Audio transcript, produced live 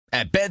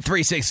At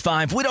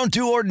Bet365, we don't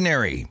do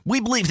ordinary. We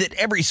believe that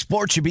every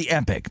sport should be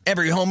epic.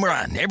 Every home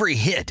run, every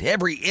hit,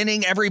 every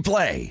inning, every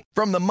play.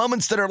 From the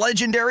moments that are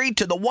legendary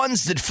to the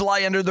ones that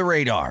fly under the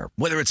radar.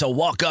 Whether it's a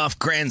walk-off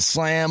grand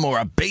slam or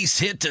a base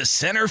hit to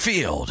center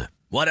field.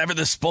 Whatever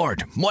the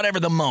sport, whatever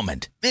the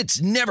moment.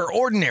 It's never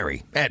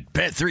ordinary at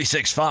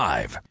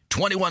Bet365.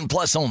 21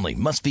 plus only.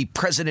 Must be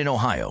present in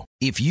Ohio.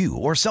 If you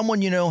or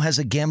someone you know has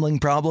a gambling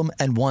problem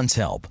and wants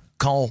help,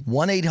 call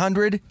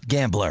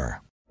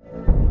 1-800-GAMBLER.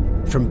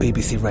 From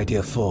BBC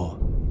Radio 4,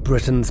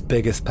 Britain's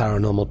biggest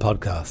paranormal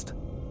podcast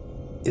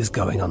is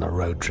going on a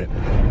road trip.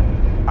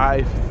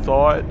 I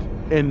thought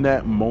in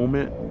that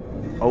moment,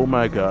 oh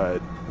my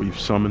God, we've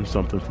summoned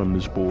something from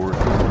this board.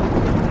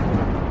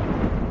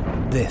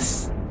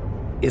 This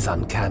is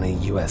Uncanny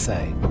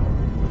USA.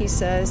 He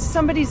says,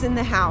 somebody's in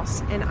the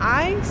house, and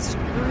I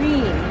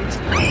screamed.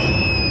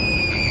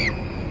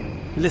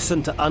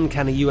 Listen to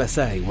Uncanny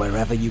USA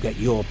wherever you get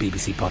your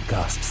BBC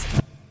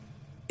podcasts,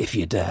 if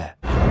you dare.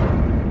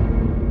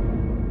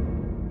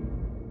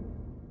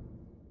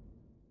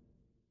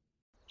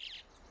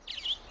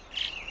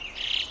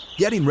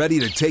 Getting ready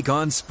to take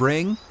on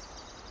spring?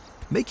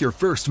 Make your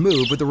first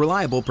move with the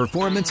reliable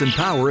performance and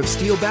power of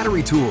Steel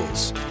battery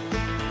tools.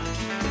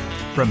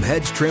 From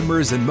hedge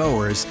trimmers and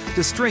mowers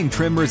to string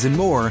trimmers and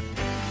more,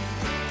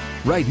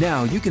 right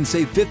now you can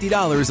save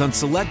 $50 on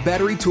select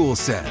battery tool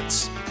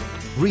sets.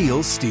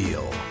 Real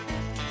Steel.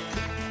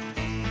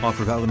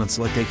 Offer valid on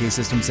select AK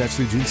system sets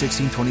through June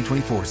 16,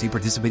 2024. See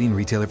participating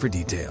retailer for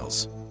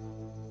details.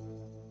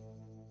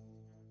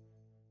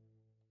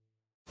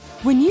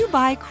 When you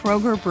buy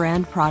Kroger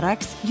brand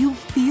products, you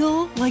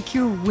feel like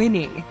you're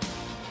winning.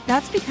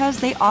 That's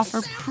because they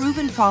offer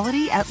proven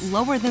quality at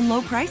lower than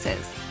low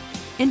prices.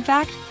 In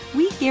fact,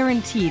 we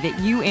guarantee that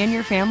you and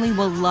your family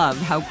will love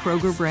how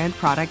Kroger brand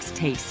products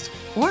taste,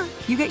 or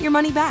you get your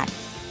money back.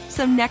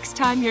 So next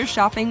time you're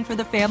shopping for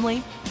the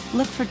family,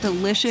 look for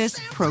delicious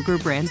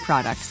Kroger brand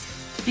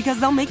products, because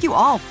they'll make you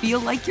all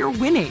feel like you're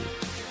winning.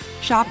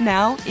 Shop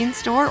now,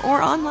 in-store,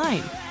 or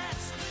online.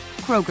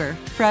 Kroger,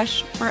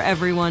 fresh for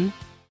everyone.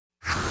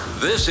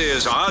 This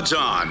is Odds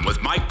On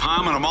with Mike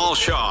Palm and Amal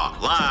Shaw,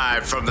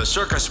 live from the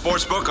Circa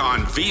Sportsbook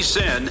on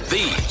VSiN,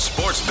 the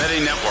sports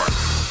betting network.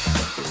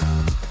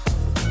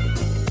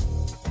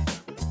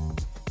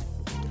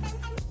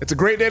 It's a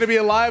great day to be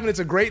alive, and it's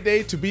a great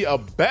day to be a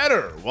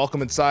bettor.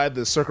 Welcome inside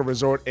the Circa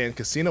Resort and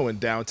Casino in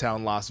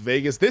downtown Las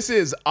Vegas. This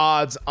is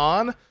Odds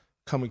On,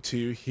 coming to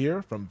you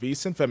here from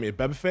VSiN. Femi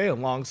Abebefe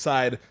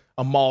alongside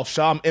Amal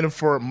Shaw. I'm in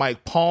for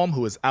Mike Palm,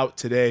 who is out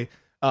today.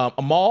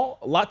 Amal,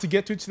 a lot to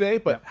get to today,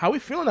 but how are we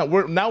feeling that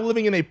we're now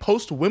living in a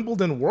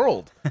post-Wimbledon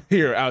world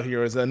out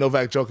here as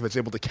Novak Djokovic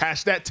able to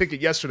cash that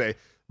ticket yesterday.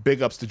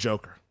 Big ups to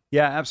Joker.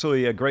 Yeah,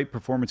 absolutely. A great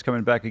performance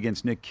coming back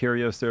against Nick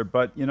Kyrgios there.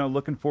 But,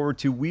 looking forward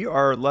to, we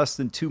are less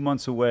than 2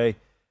 months away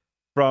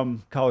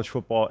from college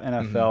football,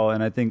 NFL,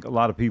 and I think a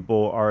lot of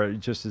people are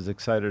just as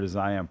excited as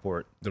I am for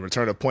it. The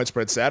return of Point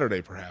Spread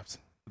Saturday, perhaps.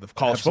 The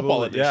college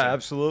football edition. Yeah,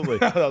 absolutely.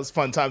 That was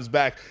fun times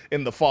back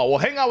in the fall. Well,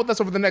 hang out with us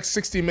over the next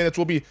 60 minutes.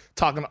 We'll be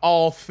talking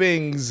all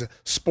things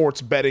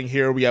sports betting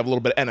here. We have a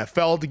little bit of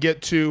NFL to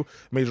get to,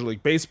 Major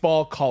League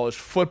Baseball, college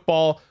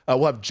football.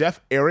 We'll have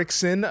Jeff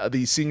Erickson,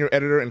 the senior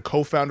editor and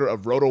co-founder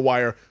of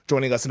RotoWire,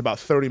 joining us in about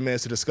 30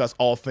 minutes to discuss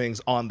all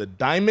things on the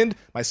diamond.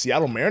 My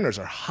Seattle Mariners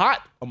are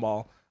hot,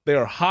 Amal. They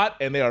are hot,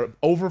 and they are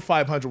over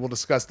 500. We'll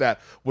discuss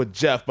that with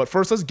Jeff. But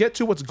first, let's get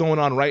to what's going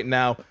on right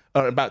now,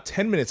 about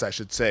 10 minutes, I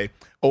should say,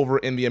 over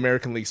in the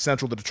American League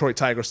Central. The Detroit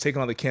Tigers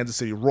taking on the Kansas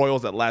City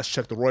Royals. At last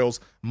check, the Royals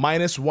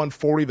minus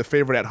 140, the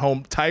favorite at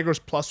home. Tigers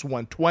plus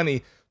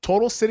 120.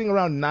 Total sitting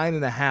around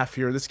 9.5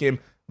 here. This game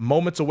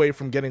moments away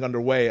from getting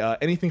underway.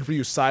 Anything for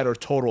you, side or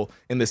total,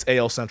 in this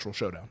AL Central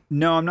showdown?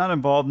 No, I'm not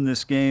involved in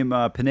this game.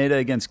 Pineda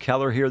against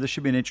Keller here. This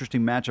should be an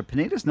interesting matchup.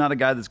 Pineda's not a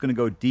guy that's going to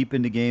go deep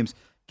into games.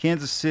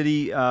 Kansas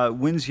City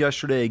wins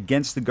yesterday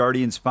against the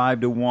Guardians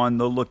 5-1.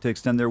 They'll look to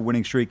extend their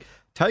winning streak.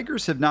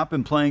 Tigers have not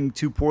been playing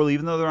too poorly,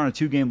 even though they're on a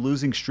 2-game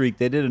losing streak.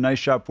 They did a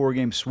nice job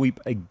 4-game sweep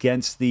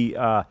against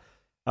the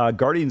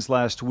Guardians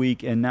last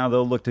week, and now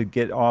they'll look to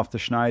get off the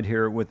schneid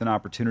here with an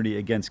opportunity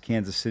against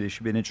Kansas City.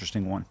 Should be an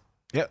interesting one.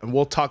 Yeah, and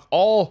we'll talk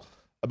all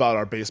about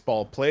our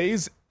baseball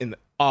plays in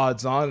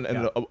Odds On,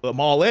 and them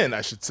all in,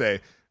 I should say,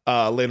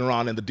 later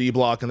on in the D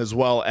block, and as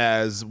well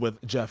as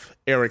with Jeff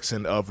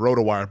Erickson of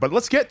RotoWire. But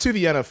let's get to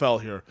the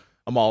NFL here,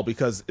 Amal,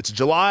 because it's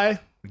July.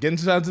 We're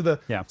getting down to the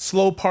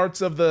slow parts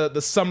of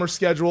the summer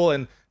schedule,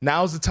 and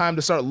now's the time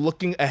to start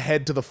looking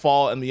ahead to the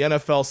fall and the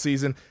NFL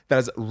season that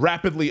is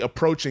rapidly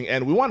approaching.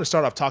 And we want to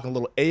start off talking a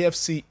little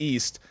AFC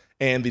East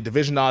and the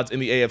division odds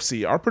in the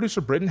AFC. Our producer,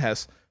 Britton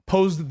Hess,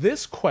 posed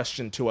this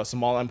question to us,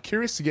 Amal. I'm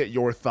curious to get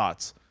your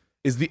thoughts.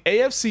 Is the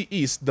AFC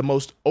East the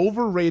most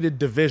overrated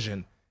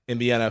division in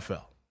the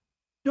NFL?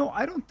 No,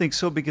 I don't think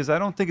so, because I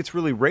don't think it's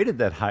really rated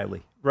that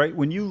highly, right?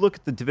 When you look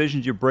at the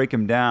divisions, you break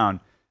them down,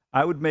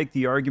 I would make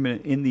the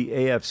argument in the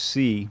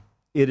AFC,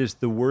 it is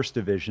the worst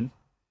division.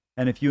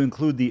 And if you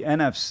include the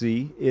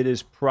NFC, it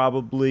is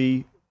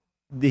probably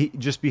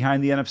just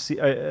behind the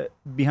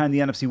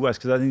NFC West,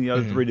 because I think the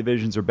other three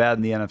divisions are bad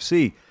in the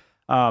NFC.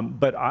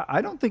 But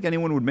I don't think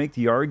anyone would make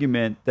the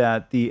argument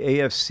that the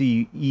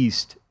AFC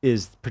East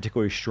is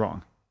particularly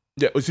strong.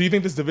 Yeah, so you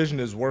think this division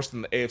is worse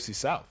than the AFC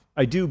South?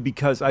 I do,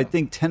 because I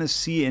think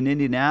Tennessee and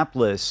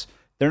Indianapolis,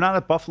 they're not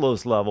at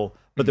Buffalo's level,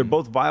 but they're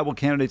both viable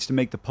candidates to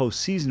make the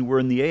postseason. Where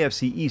in the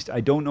AFC East, I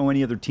don't know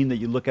any other team that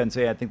you look at and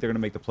say, I think they're going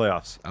to make the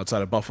playoffs.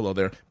 Outside of Buffalo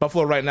there.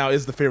 Buffalo right now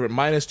is the favorite,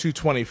 minus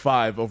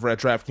 225 over at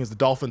DraftKings. The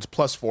Dolphins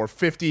plus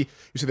 450. You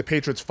see the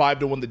Patriots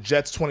 5-1, the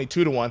Jets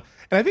 22-1.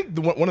 And I think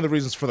one of the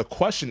reasons for the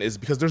question is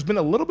because there's been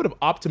a little bit of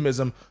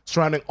optimism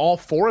surrounding all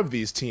four of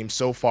these teams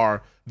so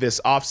far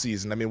this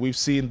offseason. I mean, we've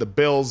seen the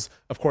Bills.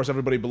 Of course,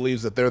 everybody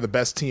believes that they're the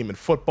best team in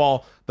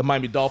football. The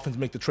Miami Dolphins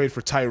make the trade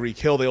for Tyreek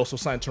Hill. They also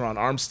signed Teron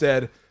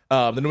Armstead.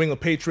 The New England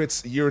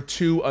Patriots, year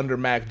 2 under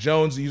Mac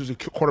Jones. Usually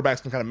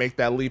quarterbacks can kind of make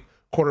that leap.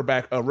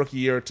 Quarterback rookie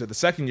year to the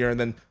second year. And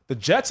then the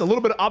Jets, a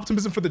little bit of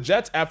optimism for the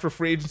Jets after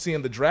free agency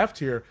and the draft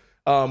here.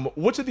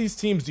 Which of these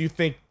teams do you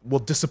think will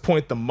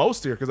disappoint the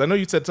most here? Because I know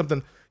you said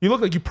something. You look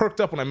like you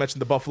perked up when I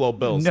mentioned the Buffalo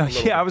Bills. No,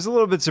 yeah, I was a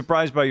little bit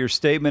surprised by your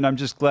statement. I'm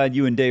just glad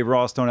you and Dave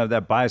Ross don't have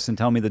that bias and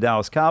tell me the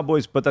Dallas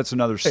Cowboys, but that's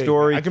another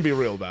story. Hey, I can be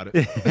real about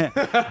it.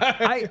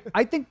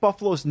 I think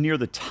Buffalo's near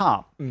the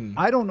top.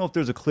 I don't know if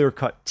there's a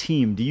clear-cut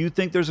team. Do you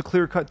think there's a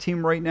clear-cut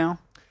team right now?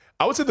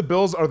 I would say the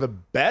Bills are the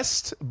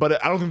best,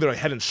 but I don't think they're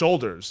head and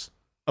shoulders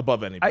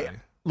above anybody.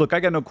 Look,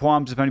 I got no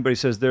qualms if anybody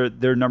says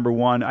they're number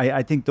one.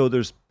 I think, though,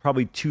 there's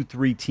probably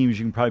 2-3 teams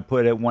you can probably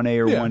put at 1A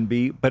or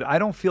 1B, but I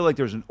don't feel like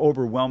there's an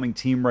overwhelming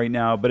team right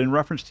now. But in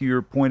reference to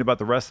your point about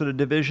the rest of the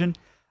division,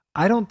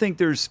 I don't think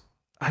there's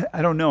 –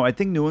 I don't know. I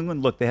think New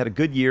England, look, they had a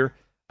good year.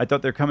 I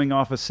thought they're coming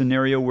off a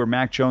scenario where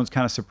Mac Jones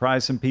kind of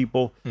surprised some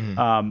people.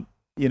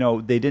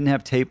 They didn't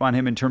have tape on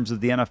him in terms of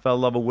the NFL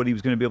level, what he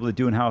was going to be able to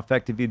do and how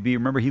effective he'd be.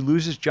 Remember, he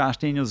loses Josh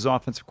Daniels as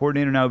offensive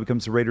coordinator. Now he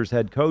becomes the Raiders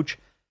head coach.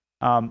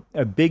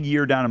 A big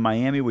year down in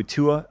Miami with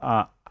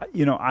Tua.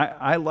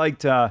 I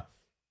liked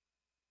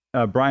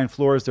Brian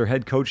Flores, their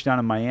head coach down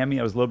in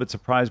Miami. I was a little bit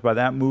surprised by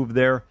that move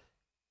there.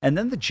 And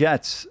then the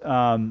Jets,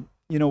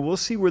 we'll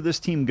see where this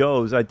team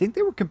goes. I think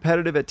they were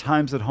competitive at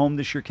times at home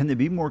this year. Can they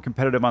be more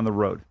competitive on the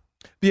road?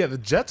 Yeah, the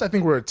Jets, I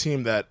think, were a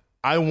team that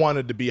I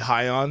wanted to be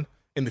high on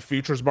in the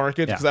futures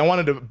market because I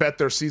wanted to bet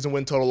their season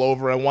win total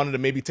over. I wanted to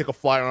maybe take a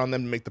flyer on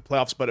them to make the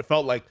playoffs, but it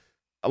felt like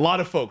a lot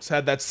of folks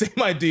had that same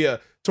idea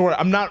to where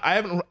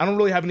I don't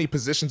really have any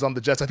positions on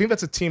the Jets. I think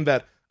that's a team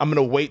that I'm going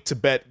to wait to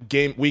bet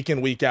week in,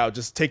 week out.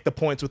 Just take the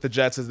points with the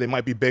Jets as they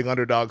might be big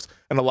underdogs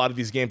in a lot of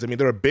these games. I mean,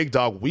 they're a big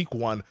dog week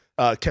 1,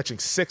 catching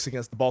 6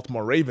 against the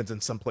Baltimore Ravens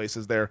in some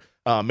places there.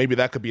 Maybe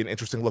that could be an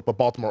interesting look, but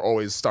Baltimore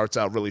always starts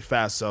out really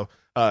fast, so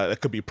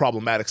it could be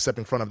problematic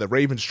stepping in front of the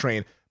Ravens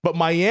train. But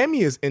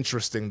Miami is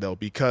interesting, though,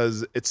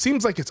 because it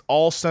seems like it's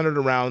all centered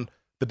around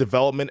the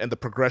development and the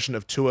progression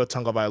of Tua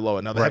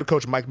Tagovailoa. Now, the head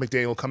coach, Mike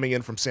McDaniel, coming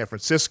in from San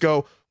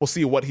Francisco. We'll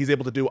see what he's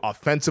able to do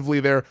offensively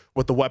there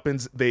with the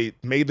weapons. They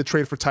made the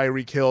trade for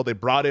Tyreek Hill. They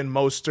brought in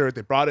Mostert.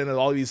 They brought in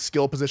all these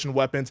skill position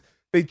weapons.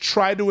 They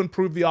tried to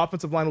improve the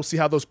offensive line. We'll see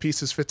how those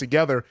pieces fit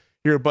together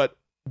here. But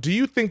do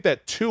you think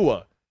that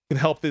Tua can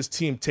help this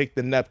team take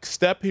the next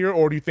step here,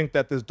 or do you think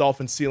that this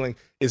Dolphins ceiling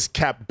is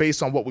capped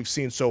based on what we've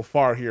seen so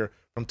far here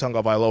from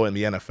Tagovailoa in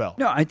the NFL?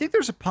 No, I think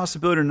there's a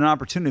possibility and an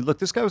opportunity. Look,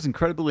 this guy was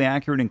incredibly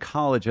accurate in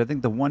college. I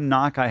think the one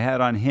knock I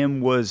had on him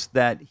was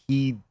that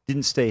he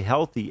didn't stay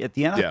healthy. At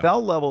the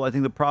NFL level, I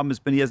think the problem has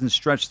been he hasn't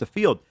stretched the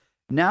field.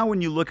 Now,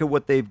 when you look at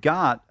what they've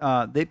got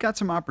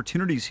some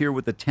opportunities here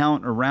with the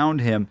talent around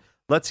him.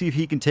 Let's see if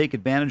he can take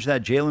advantage of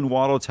that. Jalen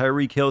Waddle,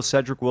 Tyreek Hill,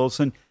 Cedric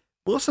Wilson.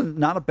 Wilson,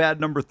 not a bad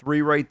number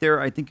 3 right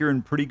there. I think you're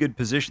in pretty good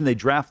position. They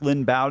draft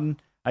Lynn Bowden.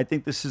 I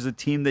think this is a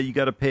team that you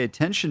got to pay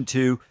attention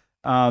to.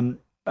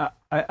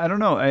 I don't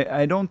know.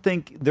 I don't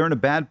think they're in a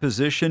bad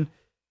position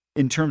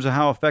in terms of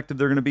how effective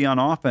they're going to be on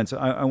offense.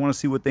 I want to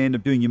see what they end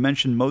up doing. You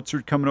mentioned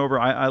Mostert coming over.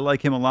 I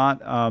like him a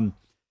lot. I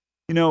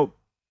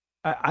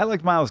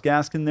like Myles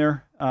Gaskin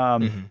there.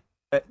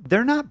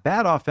 They're not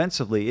bad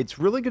offensively. It's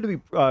really going to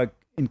be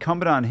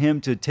incumbent on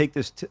him to take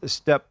this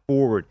step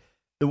forward.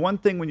 The one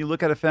thing when you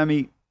look at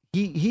Femi,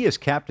 he is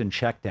captain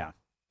check down.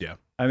 Yeah.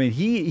 I mean,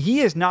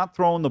 he is not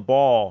throwing the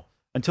ball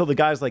until the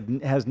guy's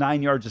has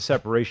 9 yards of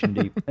separation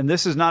deep. And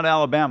this is not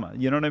Alabama.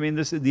 You know what I mean?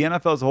 The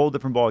NFL is a whole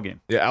different ballgame.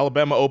 Yeah,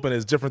 Alabama Open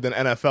is different than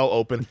NFL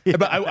Open. Yeah.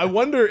 But I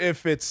wonder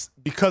if it's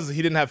because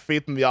he didn't have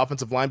faith in the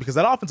offensive line, because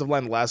that offensive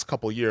line the last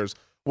couple of years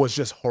was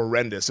just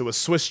horrendous. It was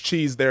Swiss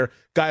cheese there.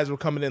 Guys were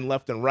coming in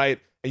left and right.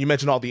 And you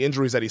mentioned all the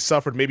injuries that he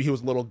suffered. Maybe he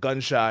was a little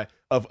gun-shy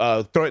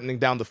of threatening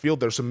down the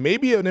field there. So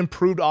maybe an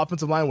improved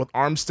offensive line with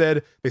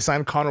Armstead. They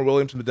signed Connor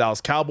Williams from the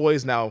Dallas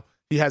Cowboys. Now,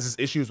 he has his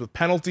issues with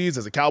penalties.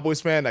 As a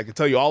Cowboys fan, I can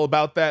tell you all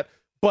about that.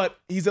 But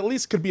he's at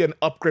least could be an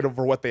upgrade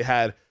over what they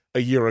had a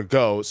year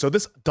ago. So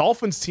this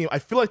Dolphins team, I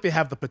feel like they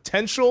have the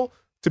potential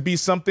to be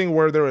something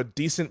where they're a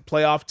decent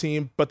playoff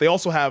team, but they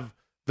also have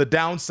the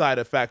downside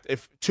effect.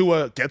 If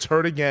Tua gets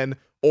hurt again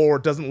or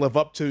doesn't live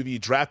up to the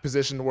draft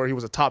position where he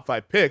was a top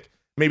 5 pick,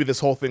 maybe this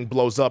whole thing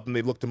blows up and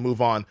they look to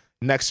move on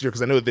next year,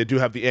 because I know that they do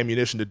have the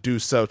ammunition to do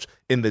such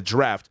in the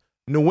draft.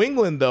 New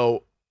England,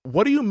 though,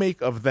 what do you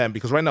make of them?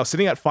 Because right now,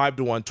 sitting at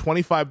 5-1,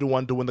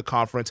 25-1 to win the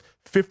conference,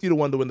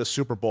 50-1 to win the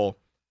Super Bowl.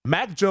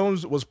 Mac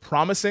Jones was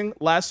promising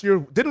last year.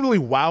 Didn't really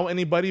wow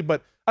anybody,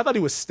 but I thought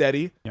he was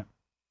steady. Yeah.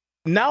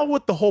 Now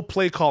with the whole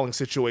play calling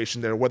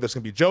situation there, whether it's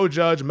going to be Joe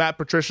Judge, Matt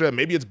Patricia,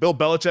 maybe it's Bill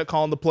Belichick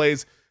calling the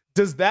plays,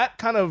 does that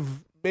kind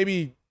of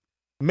maybe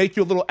make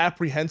you a little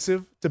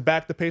apprehensive to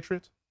back the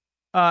Patriots?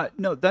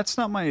 No, that's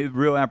not my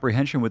real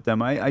apprehension with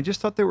them. I just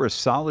thought they were a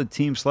solid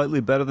team,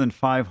 slightly better than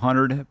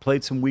 500,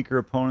 played some weaker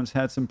opponents,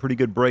 had some pretty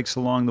good breaks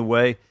along the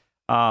way.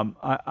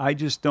 I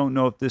just don't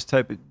know if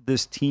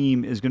this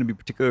team is going to be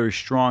particularly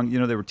strong. You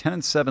know, they were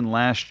 10-7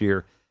 last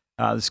year.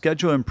 The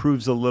schedule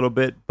improves a little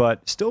bit,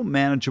 but still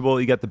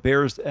manageable. You got the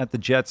Bears at the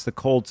Jets, the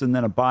Colts, and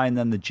then a bye, and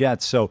then the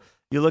Jets. So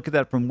you look at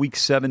that from week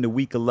 7 to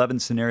week 11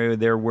 scenario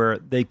there where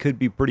they could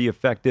be pretty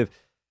effective.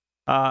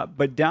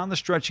 But down the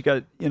stretch, you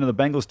got the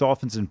Bengals,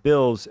 Dolphins, and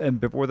Bills, and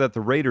before that,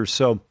 the Raiders.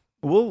 So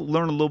we'll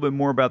learn a little bit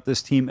more about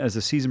this team as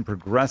the season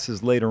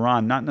progresses later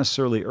on, not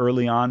necessarily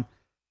early on.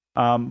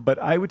 But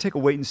I would take a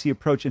wait-and-see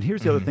approach. And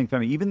here's the other thing,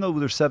 Femi. Even though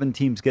there's 7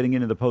 teams getting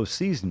into the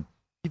postseason,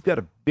 you've got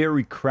a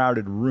very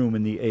crowded room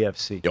in the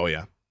AFC. Oh,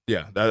 yeah.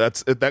 Yeah,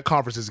 that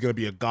conference is going to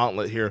be a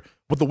gauntlet here.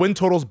 With the win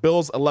totals,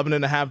 Bills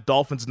 11.5,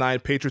 Dolphins 9,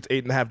 Patriots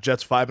 8.5,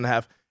 Jets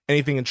 5.5.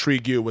 Anything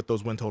intrigue you with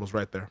those win totals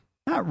right there?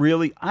 Not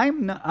really.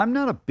 I'm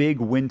not a big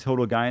win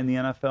total guy in the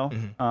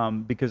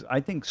NFL because I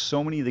think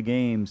so many of the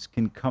games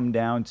can come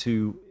down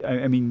to,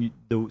 I mean,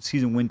 the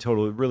season win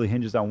total, it really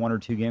hinges on 1 or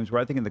 2 games,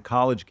 where I think in the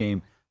college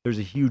game, there's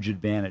a huge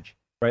advantage,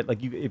 right?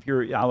 Like if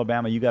you're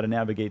Alabama, you got to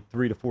navigate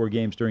 3 to 4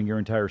 games during your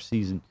entire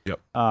season. Yep.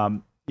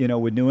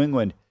 With New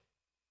England,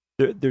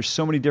 there's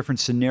so many different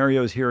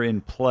scenarios here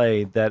in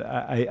play that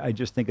I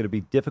just think it'll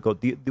be difficult.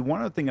 The one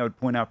other thing I would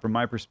point out from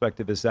my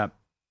perspective is that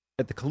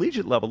at the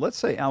collegiate level, let's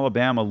say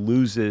Alabama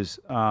loses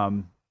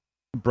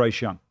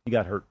Bryce Young. He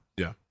got hurt.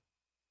 Yeah.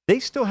 They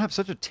still have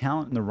such a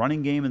talent in the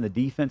running game and the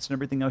defense and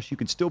everything else. You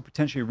could still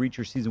potentially reach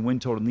your season win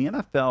total. In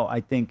the NFL,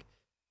 I think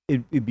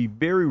it'd be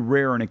very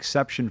rare, an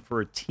exception for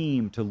a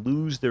team to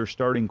lose their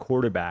starting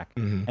quarterback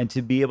and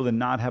to be able to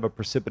not have a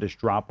precipitous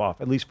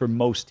drop-off, at least for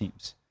most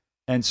teams.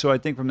 And so I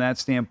think from that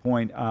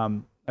standpoint,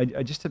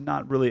 I just have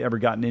not really ever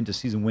gotten into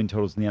season win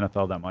totals in the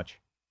NFL that much.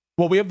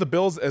 Well, we have the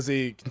Bills as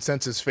a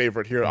consensus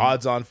favorite here,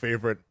 odds-on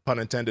favorite, pun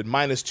intended,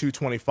 minus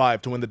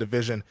 225 to win the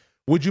division.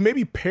 Would you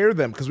maybe pair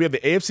them? Because we have the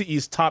AFC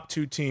East top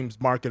 2 teams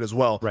market as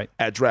well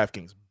at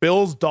DraftKings.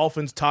 Bills,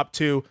 Dolphins, top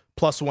 2,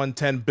 plus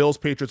 110. Bills,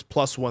 Patriots,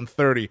 plus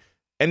 130.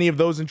 Any of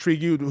those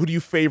intrigue you? Who do you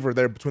favor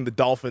there between the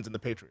Dolphins and the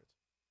Patriots?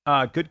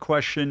 Good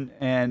question.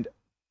 And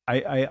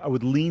I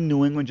would lean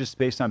New England just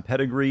based on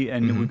pedigree,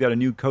 and we've got a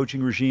new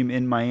coaching regime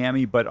in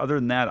Miami. But other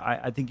than that,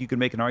 I think you could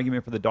make an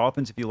argument for the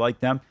Dolphins if you like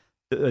them.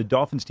 The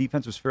Dolphins'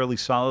 defense was fairly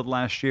solid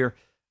last year.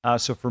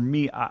 So for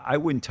me, I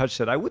wouldn't touch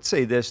that. I would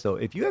say this, though.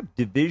 If you have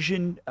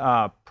division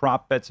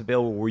prop bets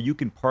available where you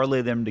can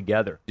parlay them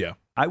together,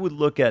 I would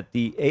look at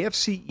the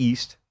AFC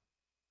East,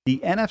 the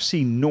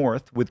NFC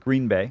North with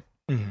Green Bay,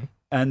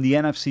 and the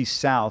NFC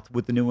South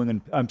with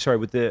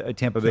the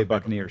Tampa Bay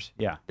Buccaneers.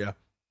 Yeah.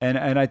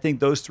 And I think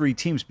those 3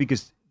 teams,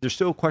 because there's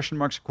still question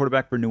marks at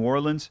quarterback for New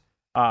Orleans.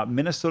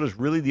 Minnesota's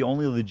really the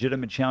only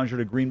legitimate challenger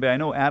to Green Bay. I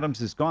know Adams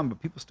is gone,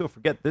 but people still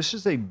forget this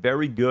is a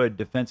very good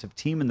defensive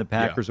team in the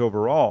Packers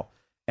overall.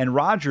 And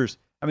Rodgers,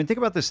 I mean, think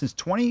about this. Since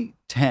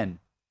 2010,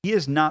 he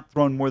has not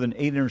thrown more than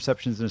 8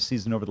 interceptions in a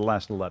season over the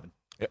last 11.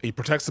 Yeah, he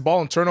protects the ball,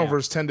 and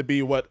turnovers tend to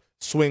be what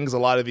swings a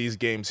lot of these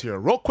games here.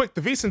 Real quick,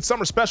 the VSiN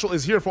Summer Special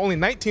is here. For only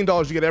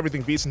 $19, you get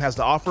everything VSiN has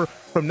to offer.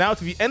 From now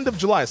to the end of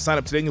July, sign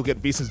up today and you'll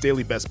get VSiN's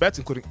daily best bets,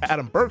 including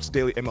Adam Burke's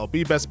daily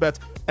MLB best bets,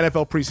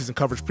 NFL preseason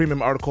coverage,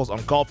 premium articles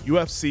on golf,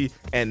 UFC,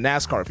 and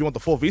NASCAR. If you want the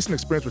full VSiN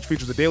experience, which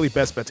features the daily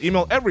best bets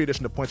email, every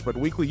edition of Point Spread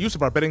Weekly, use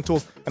of our betting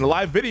tools, and a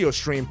live video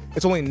stream,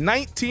 it's only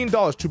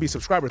 $19 to be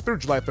subscriber through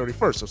July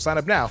 31st. So sign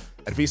up now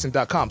at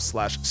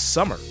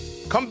VSiN.com/summer.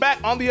 Come back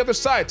on the other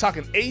side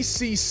talking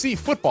ACC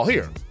football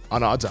here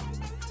on Odds On.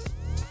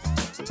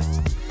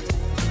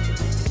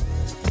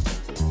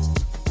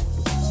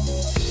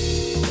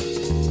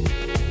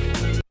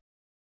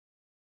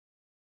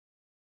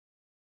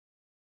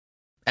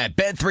 At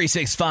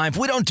Bet365,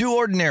 we don't do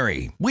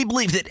ordinary. We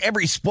believe that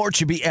every sport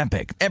should be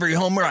epic. Every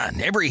home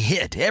run, every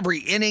hit, every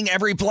inning,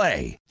 every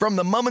play. From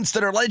the moments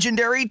that are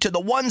legendary to the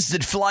ones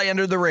that fly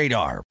under the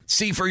radar.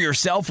 See for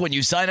yourself when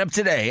you sign up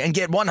today and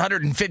get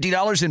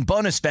 $150 in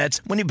bonus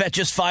bets when you bet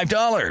just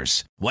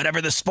 $5.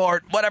 Whatever the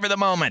sport, whatever the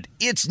moment,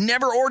 it's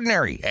never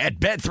ordinary at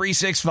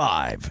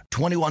Bet365.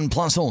 21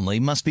 plus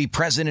only. Must be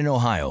present in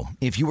Ohio.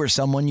 If you or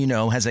someone you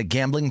know has a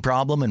gambling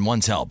problem and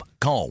wants help,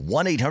 call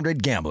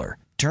 1-800-GAMBLER.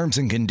 Terms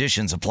and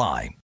conditions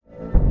apply.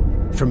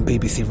 From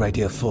BBC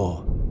Radio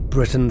 4,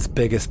 Britain's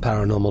biggest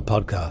paranormal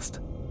podcast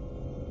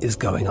is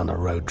going on a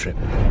road trip.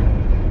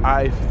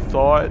 I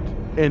thought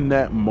in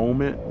that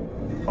moment,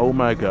 oh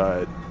my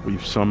God,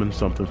 we've summoned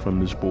something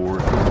from this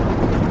board.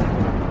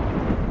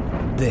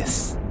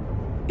 This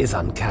is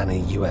Uncanny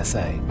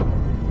USA.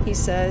 He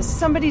says,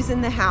 somebody's in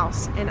the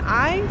house, and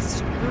I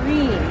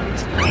screamed.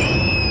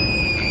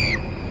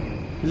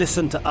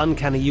 Listen to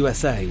Uncanny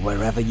USA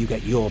wherever you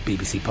get your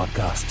BBC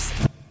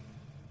podcasts,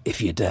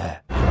 if you dare.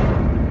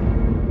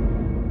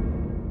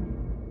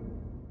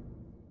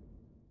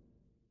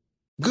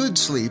 Good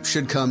sleep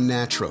should come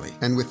naturally,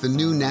 and with the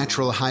new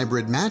Natural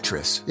Hybrid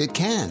mattress, it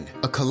can.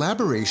 A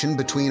collaboration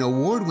between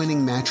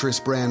award-winning mattress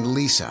brand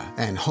Leesa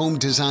and home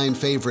design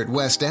favorite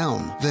West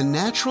Elm, the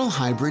Natural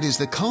Hybrid is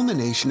the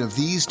culmination of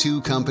these two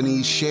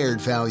companies'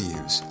 shared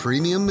values: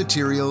 premium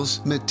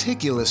materials,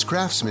 meticulous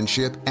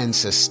craftsmanship, and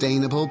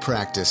sustainable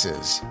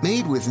practices.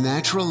 Made with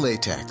natural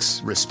latex,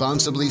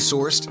 responsibly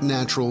sourced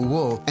natural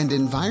wool, and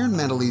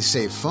environmentally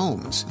safe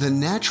foams, the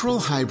Natural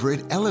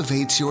Hybrid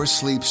elevates your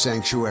sleep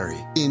sanctuary,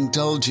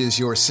 indulges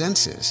your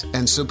senses,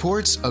 and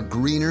supports a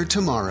greener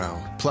tomorrow.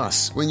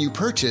 Plus, when you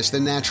purchase the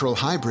Natural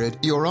Hybrid,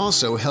 you're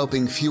also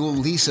helping fuel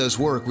Leesa's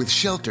work with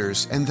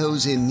shelters and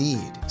those in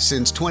need.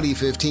 Since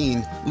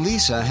 2015,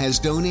 Leesa has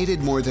donated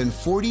more than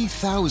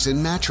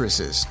 40,000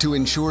 mattresses to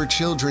ensure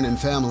children and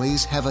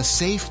families have a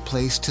safe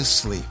place to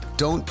sleep.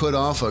 Don't put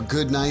off a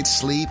good night's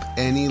sleep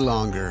any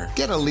longer.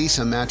 Get a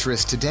Leesa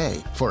mattress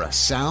today for a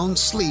sound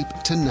sleep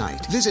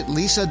tonight. Visit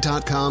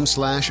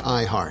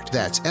leesa.com/iHeart.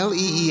 That's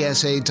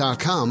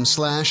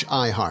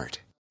LEESA.com/iHeart.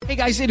 Hey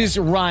guys, it is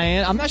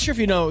Ryan. I'm not sure if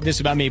you know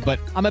this about me,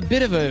 but I'm a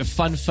bit of a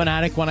fun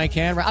fanatic when I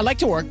can. I like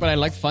to work, but I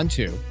like fun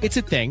too. It's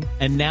a thing.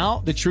 And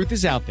now the truth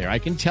is out there. I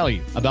can tell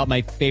you about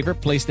my favorite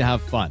place to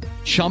have fun.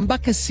 Chumba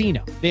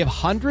Casino. They have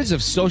hundreds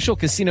of social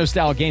casino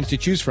style games to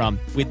choose from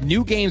with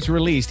new games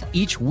released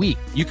each week.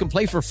 You can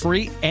play for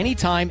free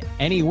anytime,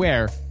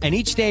 anywhere. And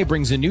each day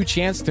brings a new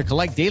chance to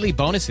collect daily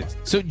bonuses.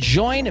 So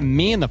join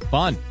me in the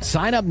fun.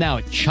 Sign up now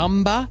at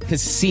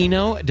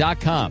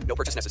ChumbaCasino.com. No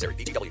purchase necessary.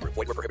 VGW Group.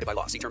 Void where prohibited by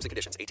law. See terms and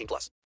conditions.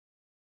 18+.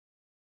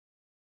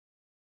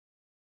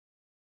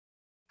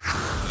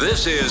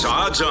 This is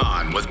Odds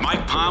On with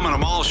Mike Palm and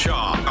Amal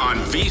Shaw on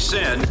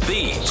VSiN,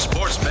 the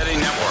Sports Betting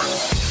Network.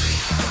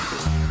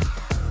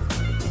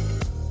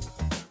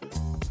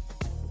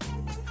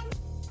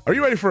 Are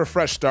you ready for a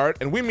fresh start?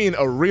 And we mean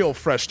a real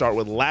fresh start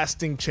with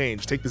lasting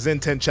change. Take the Zyn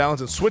 10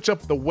 challenge and switch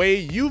up the way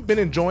you've been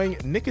enjoying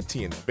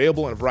nicotine.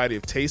 Available in a variety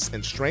of tastes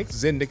and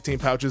strengths, Zyn nicotine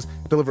pouches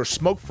deliver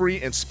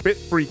smoke-free and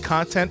spit-free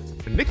content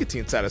for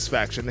nicotine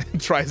satisfaction.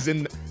 Try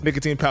Zyn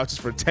nicotine pouches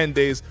for 10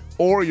 days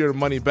or your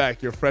money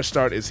back. Your fresh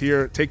start is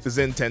here. Take the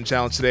Zyn 10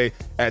 challenge today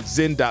at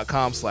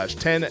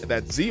zyn.com/10.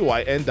 That's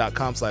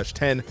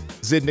ZYN.com/10.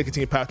 Zyn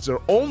nicotine pouches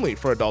are only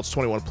for adults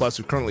 21 plus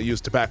who currently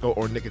use tobacco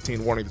or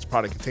nicotine. Warning, this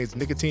product contains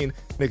nicotine.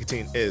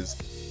 Nicotine is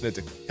an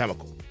addictive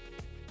chemical.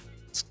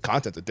 It's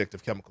content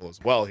addictive chemical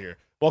as well here.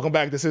 Welcome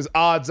back. This is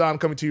Odds On,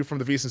 coming to you from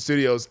the VSiN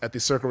Studios at the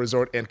Circa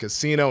Resort and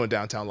Casino in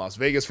downtown Las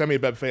Vegas. Femi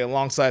Abebefe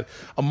alongside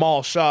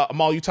Amal Shaw.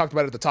 Amal, you talked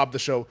about it at the top of the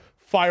show.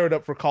 Fired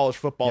up for college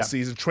football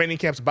season. Training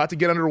camp's about to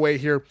get underway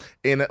here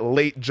in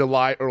late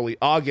July, early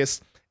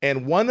August.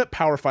 And one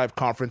Power 5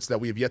 conference that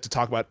we have yet to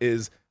talk about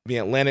is the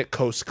Atlantic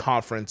Coast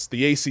Conference,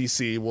 the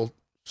ACC. We'll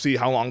see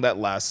how long that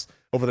lasts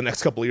over the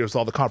next couple of years,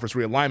 all the conference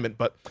realignment.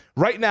 But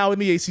right now in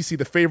the ACC,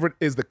 the favorite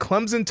is the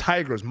Clemson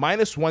Tigers,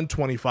 minus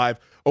 125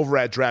 over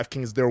at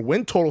DraftKings. Their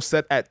win total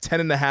set at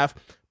 10.5,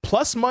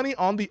 plus money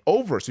on the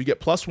over. So you get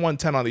plus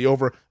 110 on the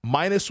over,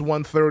 minus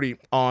 130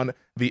 on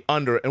the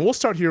under. And we'll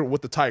start here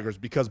with the Tigers,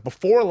 because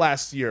before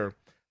last year,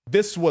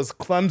 this was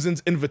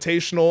Clemson's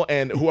invitational,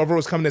 and whoever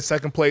was coming in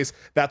second place,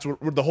 that's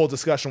what the whole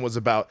discussion was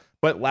about.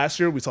 But last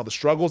year, we saw the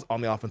struggles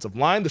on the offensive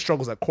line, the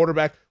struggles at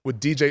quarterback with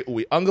DJ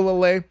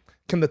Uiagalelei.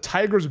 Can the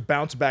Tigers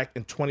bounce back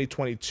in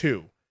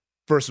 2022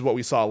 versus what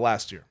we saw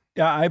last year?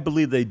 Yeah, I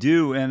believe they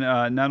do, and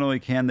not only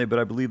can they, but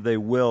I believe they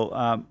will.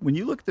 When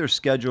you look at their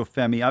schedule,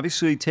 Femi,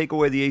 obviously take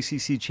away the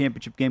ACC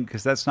championship game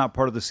because that's not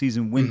part of the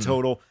season win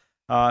total,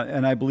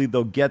 and I believe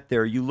they'll get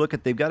there. You look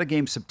at, they've got a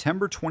game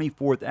September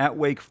 24th at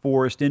Wake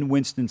Forest in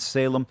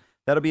Winston-Salem.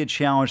 That'll be a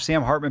challenge.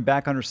 Sam Hartman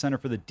back under center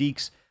for the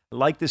Deacs. I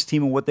like this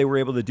team and what they were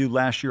able to do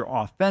last year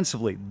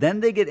offensively.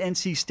 Then they get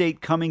NC State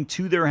coming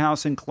to their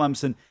house in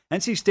Clemson.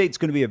 NC State's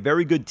going to be a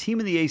very good team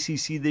in the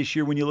ACC this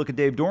year when you look at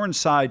Dave Doran's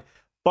side.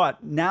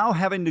 But now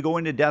having to go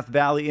into Death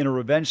Valley in a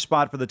revenge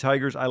spot for the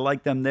Tigers, I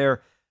like them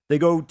there. They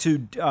go to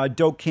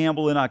Doak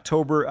Campbell in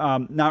October.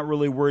 Not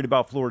really worried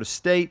about Florida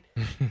State.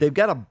 They've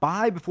got a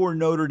bye before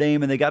Notre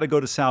Dame, and they got to go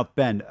to South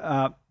Bend.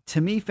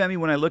 To me, Femi,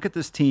 when I look at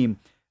this team,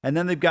 and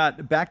then they've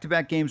got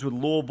back-to-back games with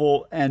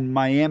Louisville and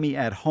Miami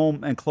at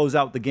home and close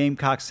out the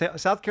Gamecocks.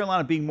 South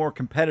Carolina being more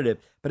competitive.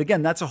 But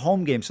again, that's a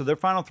home game, so their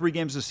final 3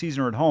 games of the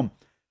season are at home.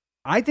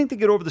 I think they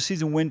get over the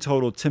season win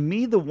total. To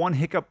me, the one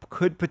hiccup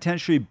could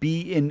potentially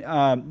be in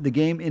the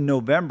game in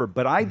November,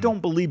 but I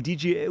don't believe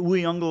DJ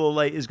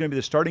Uiagalelei is going to be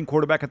the starting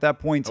quarterback at that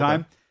point in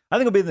time. I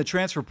think he'll be in the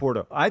transfer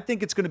portal. I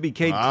think it's going to be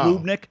Cade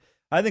Klubnik.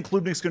 I think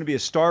Klubnik's going to be a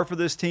star for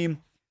this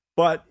team.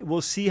 But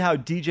we'll see how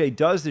DJ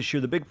does this year.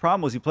 The big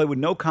problem was he played with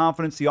no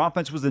confidence. The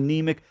offense was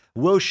anemic.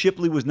 Will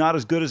Shipley was not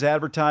as good as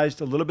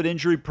advertised, a little bit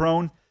injury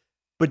prone.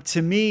 But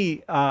to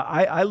me,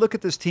 I look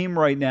at this team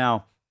right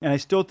now, and I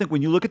still think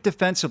when you look at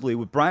defensively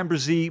with Brian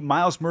Brzee,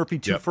 Miles Murphy,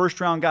 2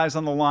 first-round guys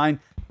on the line,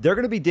 they're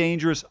going to be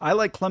dangerous. I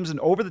like Clemson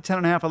over the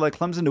 10.5. I like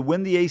Clemson to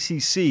win the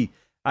ACC.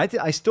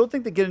 I still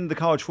think they get into the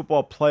college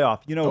football playoff.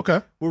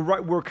 Okay.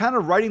 We're kind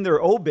of writing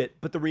their obit,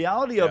 but the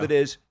reality of it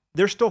is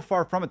they're still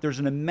far from it. There's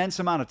an immense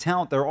amount of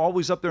talent. They're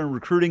always up there in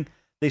recruiting.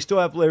 They still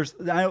have players.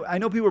 I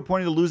know people are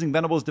pointing to losing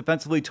Venables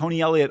defensively, Tony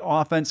Elliott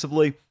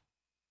offensively,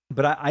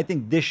 but I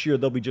think this year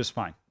they'll be just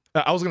fine.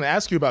 I was going to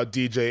ask you about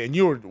DJ, and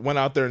you went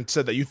out there and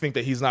said that you think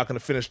that he's not going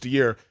to finish the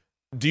year.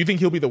 Do you think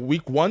he'll be the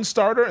week 1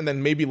 starter, and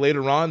then maybe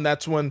later on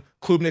that's when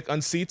Klubnik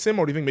unseats him,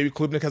 or do you think maybe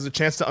Klubnik has a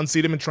chance to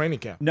unseat him in training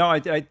camp? No,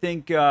 I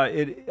think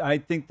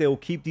they'll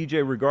keep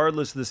DJ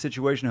regardless of the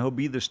situation. He'll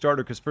be the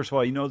starter because, first of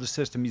all, the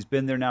system. He's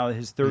been there now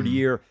his third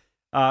year.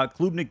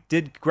 Klubnik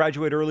did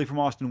graduate early from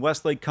Austin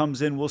Westlake,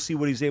 comes in. We'll see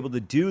what he's able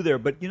to do there.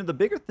 But, the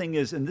bigger thing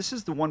is, and this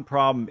is the one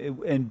problem,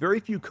 and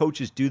very few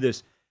coaches do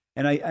this,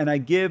 and I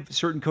give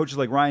certain coaches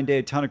like Ryan Day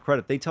a ton of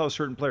credit. They tell a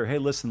certain player, hey,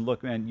 listen,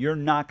 look, man, you're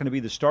not going to be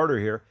the starter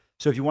here.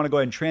 So if you want to go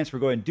ahead and transfer,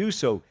 go ahead and do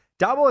so.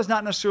 Dabo has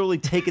not necessarily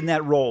taken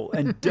that role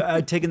and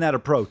taken that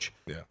approach.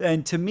 Yeah.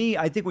 And to me,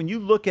 I think when you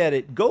look at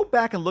it, go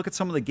back and look at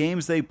some of the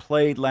games they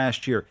played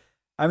last year.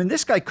 I mean,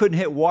 this guy couldn't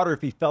hit water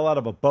if he fell out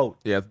of a boat.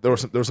 Yeah, there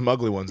were some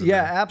ugly ones in there.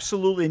 Yeah,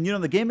 absolutely. And,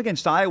 the game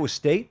against Iowa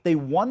State, they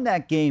won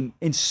that game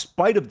in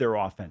spite of their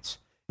offense.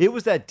 It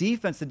was that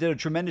defense that did a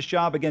tremendous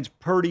job against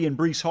Purdy and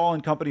Breece Hall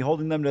and company,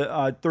 holding them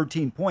to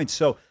 13 points.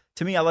 So,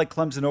 to me, I like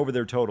Clemson over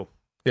their total.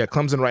 Yeah,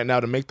 Clemson right now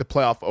to make the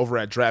playoff over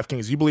at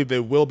DraftKings. You believe they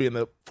will be in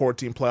the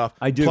 14 playoff?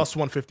 I do. Plus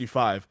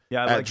 155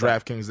 at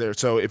DraftKings there.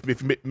 So if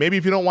maybe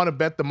if you don't want to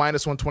bet the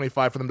minus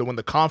 125 for them to win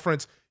the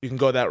conference, you can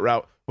go that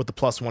route with the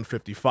plus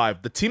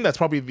 155. The team that's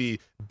probably the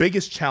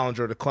biggest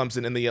challenger to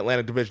Clemson in the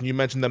Atlantic Division, you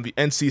mentioned them, the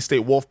NC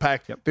State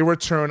Wolfpack. Yep. They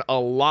return a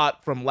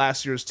lot from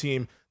last year's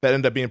team that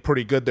ended up being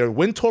pretty good. Their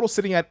win total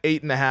sitting at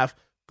 8.5.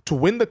 To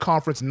win the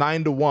conference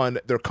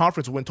 9-1. Their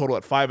conference win total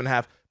at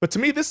 5.5. But to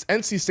me, this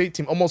NC State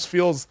team almost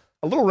feels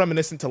a little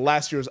reminiscent to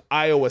last year's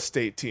Iowa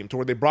State team, to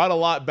where they brought a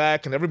lot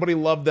back and everybody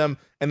loved them,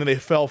 and then they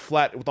fell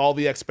flat with all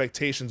the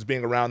expectations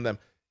being around them.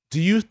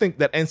 Do you think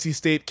that NC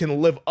State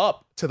can live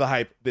up to the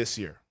hype this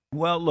year?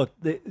 Well, look,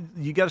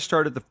 you got to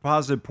start at the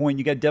positive point.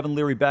 You got Devin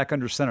Leary back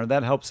under center.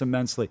 That helps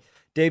immensely.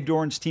 Dave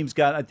Doran's team's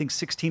got, I think,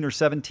 16 or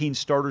 17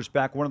 starters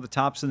back, one of the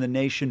tops in the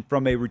nation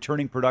from a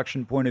returning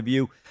production point of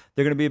view.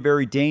 They're going to be a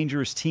very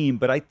dangerous team.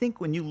 But I think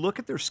when you look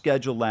at their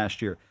schedule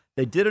last year,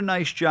 they did a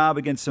nice job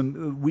against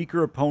some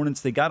weaker opponents.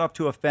 They got off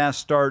to a fast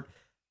start.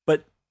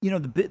 But,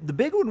 the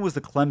big one was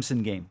the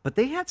Clemson game. But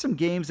they had some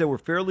games that were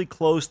fairly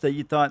close that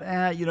you thought,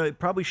 it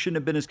probably shouldn't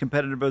have been as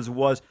competitive as it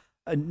was.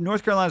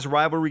 North Carolina's a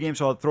rivalry game,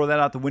 so I'll throw that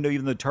out the window,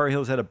 even though the Tar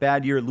Heels had a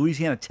bad year.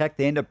 Louisiana Tech,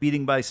 they end up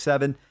beating by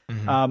 7.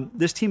 Mm-hmm.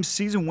 This team's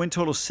season win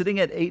total sitting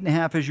at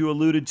 8.5, as you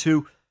alluded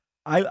to.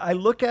 I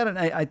look at it, and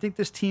I think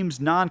this team's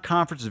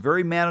non-conference is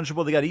very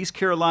manageable. They got East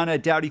Carolina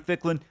at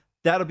Dowdy-Ficklin.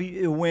 That'll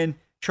be a win.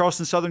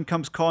 Charleston Southern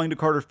comes calling to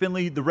Carter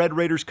Finley. The Red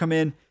Raiders come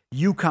in.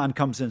 UConn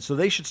comes in. So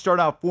they should start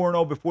out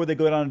 4-0 before they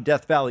go down to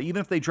Death Valley,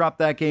 even if they drop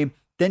that game.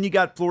 Then you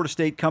got Florida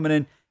State coming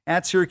in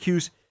at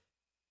Syracuse.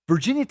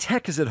 Virginia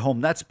Tech is at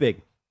home. That's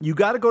big. You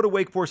got to go to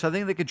Wake Forest. I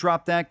think they could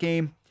drop that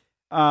game.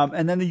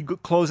 And then you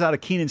close out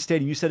at Kenan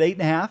Stadium. You said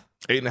 8.5?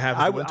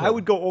 8.5. I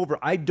would go over.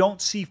 I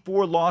don't see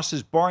 4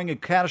 losses, barring a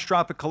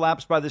catastrophic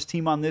collapse by this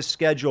team on this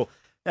schedule.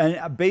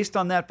 And based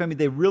on that, Femi,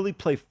 they really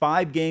play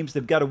 5 games.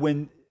 They've got to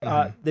win.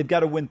 They've got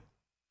to win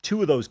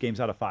 2 of those games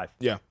out of 5.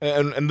 Yeah,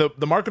 and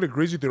the market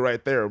agrees with you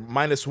right there.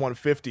 Minus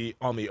 150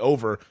 on the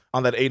over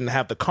on that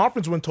 8.5. The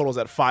conference win total is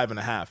at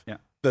 5.5. Yeah.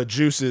 The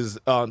juice is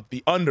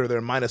the under there,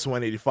 minus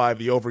 185.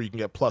 The over, you can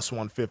get plus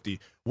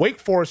 150. Wake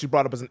Forest, you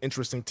brought up as an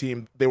interesting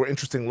team. They were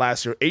interesting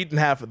last year.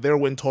 8.5 their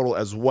win total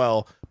as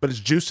well, but it's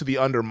juiced to the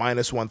under,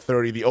 minus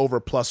 130. The over,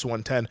 plus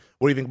 110.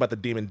 What do you think about the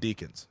Demon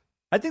Deacons?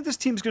 I think this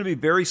team's going to be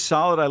very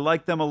solid. I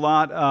like them a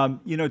lot.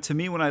 To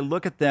me, when I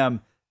look at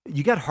them,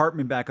 you got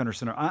Hartman back under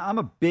center. I'm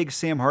a big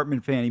Sam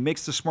Hartman fan. He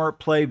makes the smart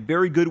play,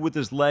 very good with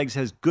his legs,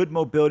 has good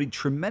mobility,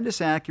 tremendous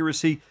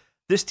accuracy.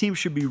 This team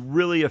should be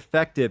really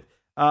effective.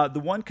 The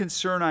one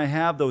concern I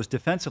have, though, is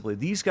defensively.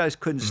 These guys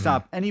couldn't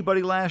stop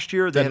anybody last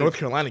year. That North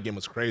Carolina game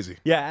was crazy.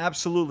 Yeah,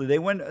 absolutely. They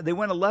went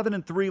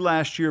 11-3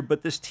 last year,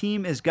 but this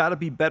team has got to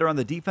be better on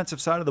the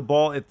defensive side of the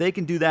ball. If they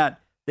can do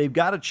that, they've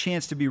got a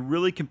chance to be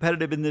really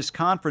competitive in this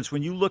conference.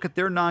 When you look at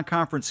their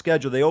non-conference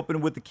schedule, they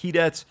open with the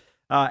Keydets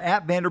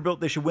at Vanderbilt.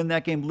 They should win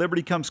that game.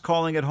 Liberty comes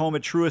calling at home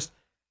at Truist,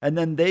 and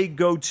then they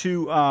host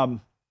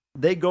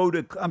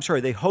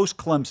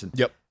Clemson.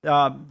 Yep.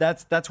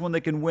 That's when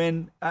they can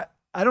win.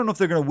 I don't know if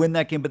they're going to win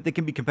that game, but they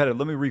can be competitive.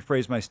 Let me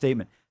rephrase my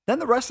statement. Then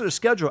the rest of the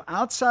schedule,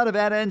 outside of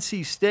at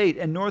NC State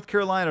and North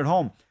Carolina at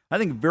home, I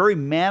think very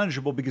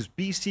manageable because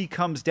BC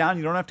comes down.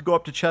 You don't have to go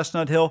up to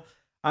Chestnut Hill.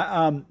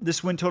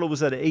 This win total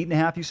was at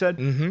 8.5, you said?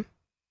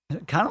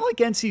 Mm-hmm. Kind of like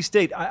NC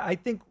State. I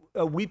think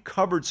we've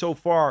covered so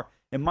far,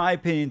 in my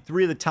opinion,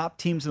 3 of the top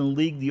teams in the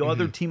league. The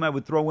other team I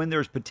would throw in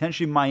there is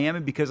potentially Miami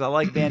because I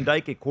like Van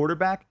Dyke at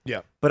quarterback.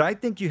 Yeah. But I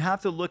think you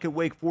have to look at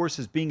Wake Forest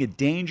as being a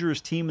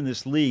dangerous team in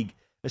this league,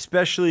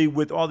 especially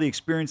with all the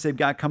experience they've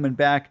got coming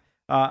back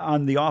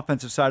on the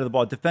offensive side of the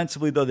ball.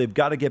 Defensively, though, they've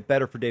got to get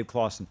better for Dave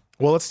Clawson.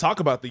 Well, let's talk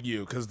about the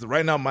U, because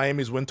right now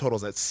Miami's win total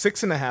is at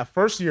 6.5.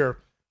 First year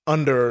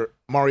under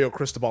Mario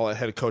Cristobal at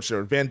head coach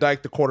there. Van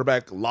Dyke, the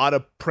quarterback, a lot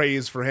of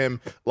praise for him.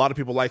 A lot of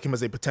people like him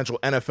as a potential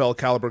NFL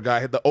caliber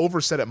guy. The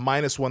over set at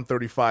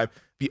 -135,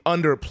 the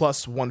under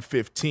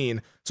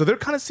 +115. So they're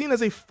kind of seen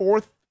as a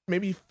fourth,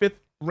 maybe fifth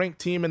ranked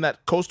team in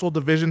that Coastal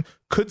Division.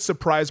 Could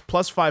surprise,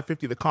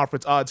 +550 the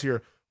conference odds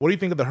here. What do you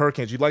think of the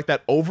Hurricanes? You like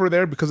that over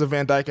there because of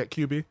Van Dyke at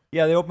QB?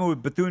 Yeah, they open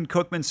with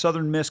Bethune-Cookman.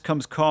 Southern Miss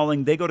comes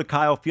calling. They go to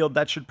Kyle Field.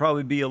 That should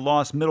probably be a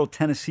loss. Middle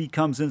Tennessee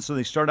comes in, so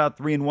they start out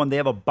 3-1. They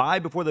have a bye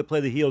before they play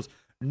the Heels.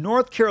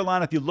 North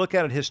Carolina, if you look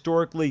at it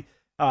historically,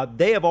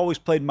 they have always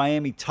played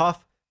Miami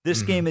tough.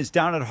 This game is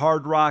down at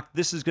Hard Rock.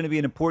 This is going to be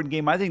an important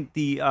game. I think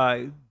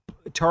the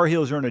Tar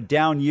Heels are in a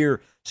down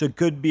year, so it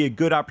could be a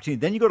good opportunity.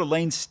 Then you go to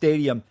Lane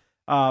Stadium.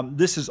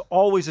 This is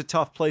always a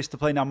tough place to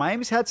play. Now,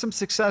 Miami's had some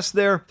success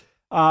there.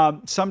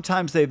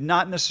 Sometimes they've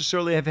not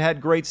necessarily have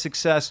had great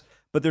success,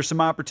 but there's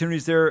some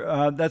opportunities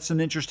there. That's an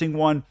interesting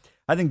one.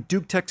 I think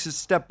Duke takes a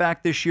step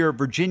back this year.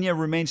 Virginia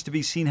remains to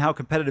be seen how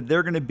competitive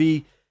they're going to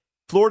be.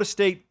 Florida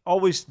State,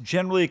 always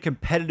generally a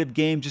competitive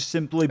game, just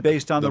simply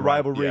based on the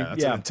rivalry. Yeah,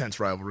 it's an intense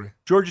rivalry.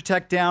 Georgia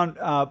Tech down,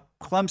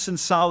 Clemson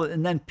solid,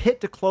 and then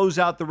Pitt to close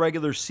out the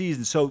regular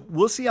season. So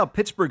we'll see how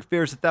Pittsburgh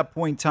fares at that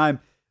point in time.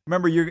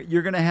 Remember,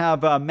 you're going to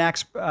have not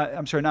Max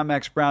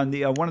Brown,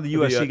 one of the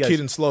USC guys.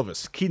 Kedon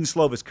Slovis. Kedon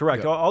Slovis,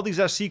 correct. Yeah. All these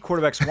SC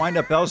quarterbacks wind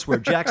up elsewhere.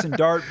 Jackson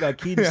Dart,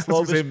 Kedon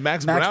Slovis.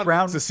 Max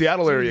Brown. It's a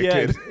Seattle area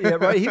kid. Yeah,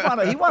 right. He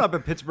wound up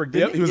at Pittsburgh,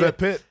 didn't he? He was at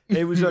Pitt.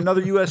 He was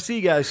another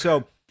USC guy.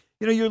 So,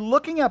 you're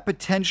looking at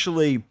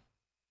potentially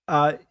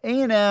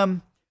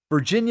A&M,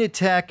 Virginia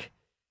Tech,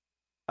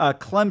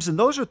 Clemson.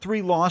 Those are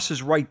three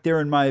losses right there,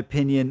 in my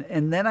opinion.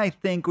 And then I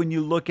think when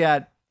you look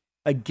at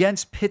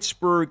against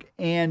Pittsburgh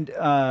and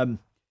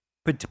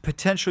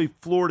potentially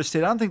Florida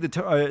State, I don't think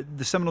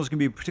the Seminoles can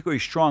be particularly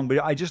strong,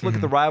 but I just look at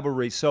the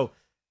rivalry. So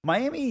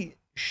Miami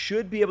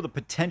should be able to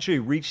potentially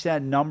reach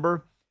that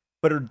number,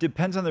 but it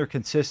depends on their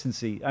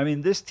consistency. I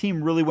mean, this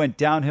team really went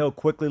downhill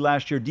quickly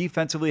last year.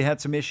 Defensively had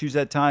some issues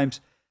at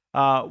times.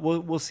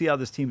 We'll see how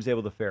this team's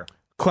able to fare.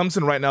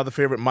 Clemson right now the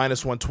favorite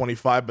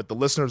 -125, but the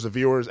listeners, the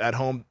viewers at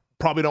home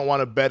probably don't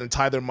want to bet and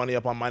tie their money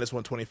up on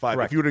 -125.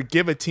 Correct. If you were to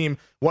give a team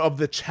one of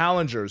the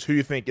challengers, who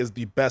you think is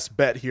the best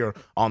bet here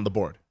on the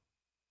board?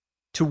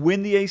 To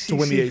win the ACC? To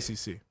win the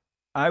ACC.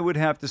 I would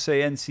have to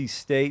say NC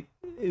State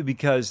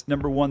because,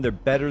 number one, they're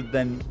better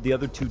than the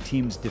other two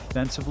teams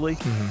defensively.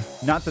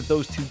 Not that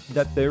those two,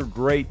 that they're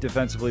great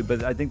defensively,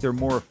 but I think they're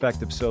more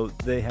effective, so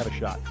they have a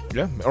shot.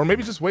 Yeah, or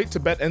maybe just wait to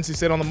bet NC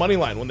State on the money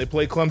line when they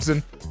play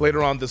Clemson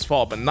later on this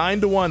fall. But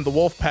 9-1, the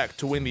Wolfpack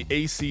to win the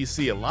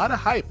ACC. A lot of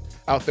hype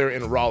out there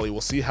in Raleigh.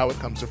 We'll see how it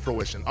comes to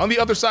fruition. On the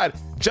other side,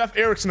 Jeff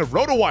Erickson of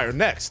RotoWire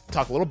next.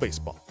 Talk a little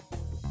baseball.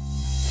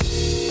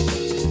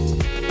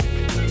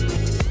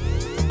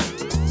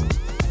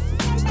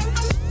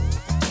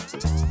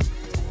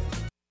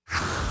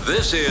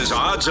 This is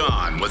Odds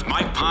On with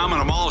Mike Palm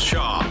and Amal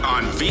Shaw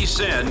on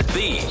VSiN,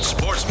 the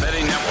Sports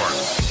Betting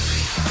Network.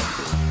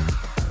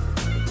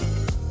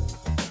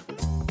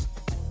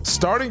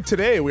 Starting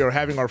today, we are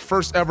having our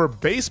first ever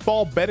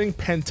baseball betting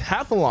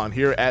pentathlon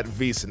here at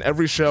VSiN.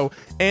 Every show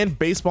and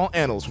baseball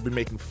analysts will be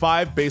making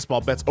 5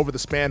 baseball bets over the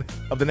span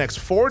of the next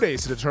 4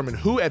 days to determine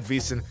who at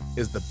VSiN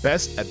is the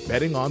best at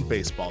betting on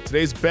baseball.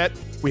 Today's bet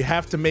we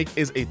have to make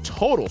is a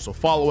total, so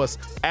follow us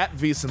at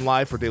VSiN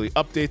Live for daily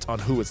updates on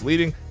who is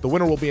leading. The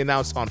winner will be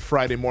announced on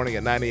Friday morning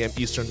at 9 a.m.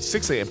 Eastern,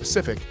 6 a.m.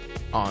 Pacific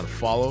on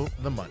Follow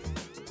the Money.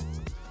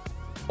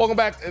 Welcome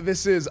back.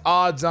 This is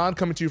Odds On,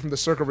 coming to you from the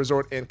Circa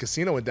Resort and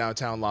Casino in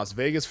downtown Las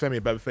Vegas.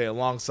 Femi Abebefe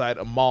alongside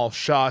Amal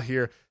Shaw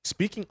here.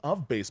 Speaking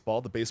of baseball,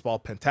 the baseball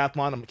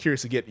pentathlon, I'm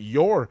curious to get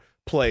your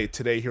play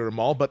today here,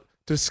 Amal. But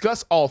to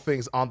discuss all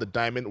things on the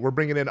diamond, we're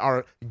bringing in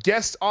our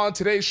guest on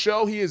today's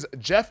show. He is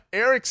Jeff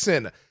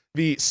Erickson,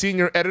 the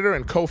senior editor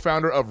and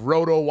co-founder of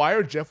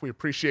RotoWire. Jeff, we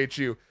appreciate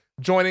you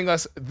joining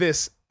us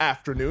this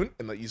afternoon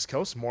in the East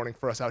Coast, morning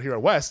for us out here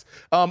at West.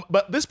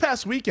 But this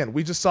past weekend,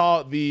 we just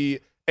saw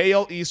the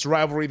AL East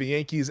rivalry, the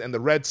Yankees and the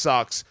Red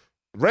Sox.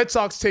 Red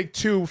Sox take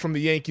 2 from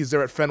the Yankees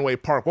there at Fenway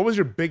Park. What was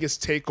your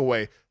biggest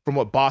takeaway from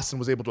what Boston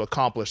was able to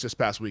accomplish this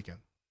past weekend?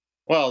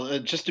 Well,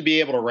 just to be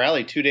able to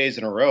rally 2 days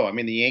in a row. I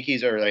mean, the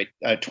Yankees are like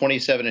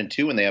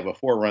 27-2 and they have a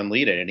 4-run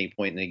lead at any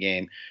point in the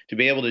game. To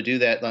be able to do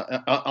that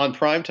on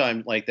prime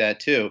time like that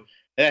too,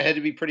 that had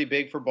to be pretty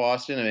big for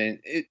Boston. I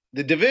mean,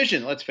 the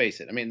division, let's face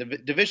it. I mean, the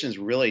division's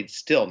really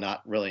still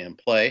not really in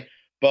play,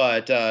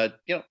 but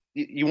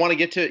you want to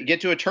get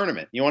to a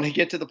tournament. You want to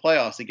get to the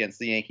playoffs against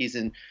the Yankees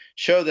and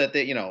show that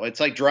it's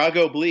like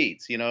Drago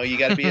bleeds. You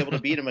got to be able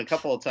to beat him a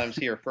couple of times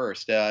here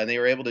first, and they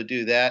were able to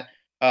do that.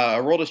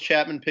 Aroldis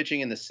Chapman pitching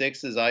in the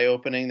 6th is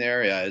eye-opening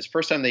there. It's the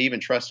first time they even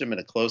trusted him in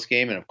a close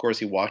game, and of course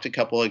he walked a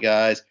couple of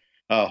guys.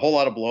 A whole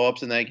lot of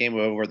blow-ups in that game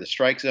over the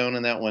strike zone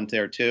in that one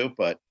there too.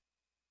 But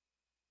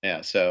yeah,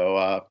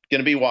 so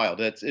going to be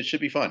wild. It should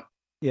be fun.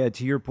 Yeah,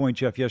 to your point,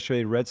 Jeff,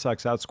 yesterday the Red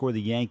Sox outscored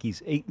the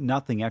Yankees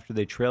 8-0 after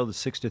they trailed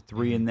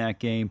 6-3 in that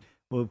game.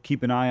 we'll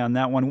keep an eye on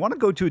that one. I want to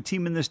go to a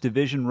team in this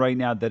division right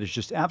now that is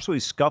just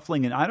absolutely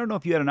scuffling. And I don't know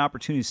if you had an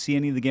opportunity to see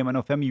any of the game. I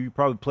know, Femi, you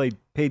probably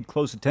paid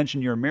close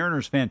attention. You're a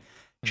Mariners fan.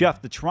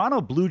 Jeff, the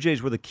Toronto Blue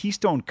Jays were the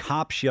Keystone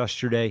Cops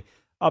yesterday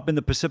up in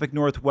the Pacific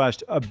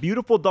Northwest. A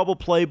beautiful double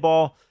play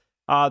ball.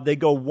 They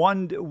go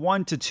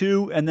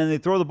 1-2, and then they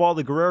throw the ball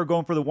to Guerrero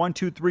going for the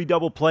 1-2-3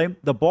 double play.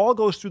 The ball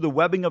goes through the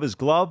webbing of his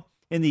glove.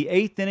 In the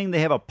 8th inning, they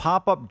have a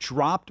pop-up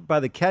dropped by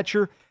the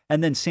catcher,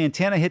 and then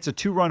Santana hits a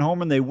 2-run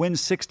homer, and they win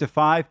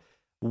 6-5.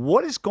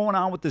 What is going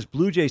on with this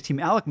Blue Jays team?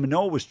 Alek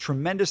Manoah was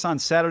tremendous on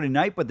Saturday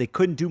night, but they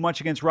couldn't do much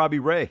against Robbie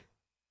Ray.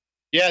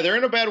 Yeah, they're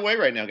in a bad way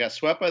right now. Got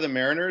swept by the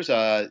Mariners.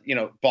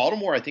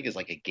 Baltimore, I think, is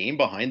like a game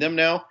behind them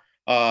now.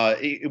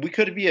 We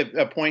could be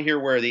a point here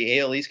where the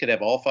AL East could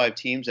have all 5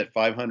 teams at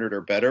 500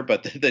 or better,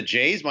 but the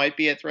Jays might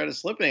be at threat of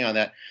slipping on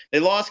that. They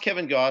lost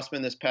Kevin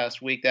Gausman this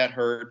past week. That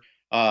hurt.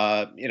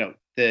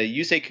 The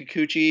Yusei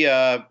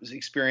Kikuchi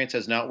experience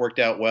has not worked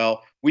out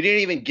well. We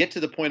didn't even get to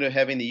the point of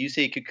having the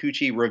Yusei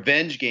Kikuchi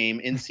revenge game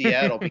in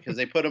Seattle because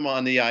they put him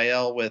on the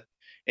IL with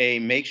a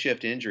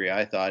makeshift injury.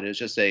 I thought it was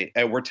just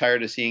we're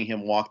tired of seeing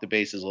him walk the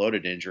bases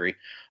loaded injury.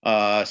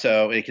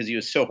 Because he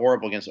was so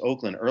horrible against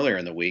Oakland earlier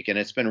in the week, and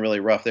it's been really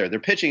rough there. Their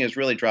pitching has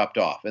really dropped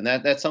off, and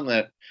that's something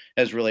that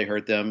has really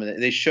hurt them.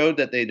 They showed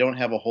that they don't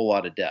have a whole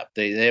lot of depth.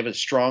 They have a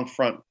strong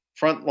front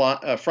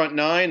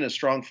 9, a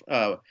strong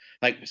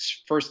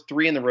first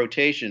 3 in the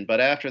rotation, but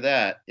after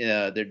that,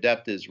 their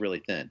depth is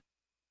really thin.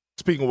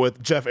 Speaking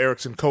with Jeff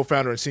Erickson,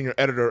 co-founder and senior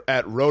editor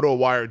at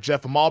RotoWire.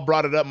 Jeff, Amal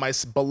brought it up, my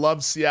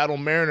beloved Seattle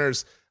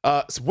Mariners,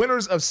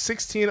 winners of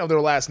 16 of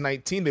their last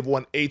 19. They've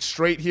won 8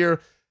 straight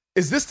here.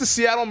 Is this the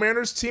Seattle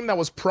Mariners team that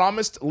was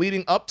promised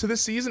leading up to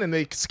this season,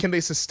 and can they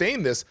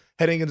sustain this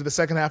heading into the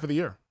second half of the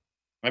year?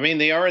 I mean,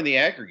 they are in the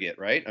aggregate,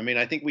 right? I mean,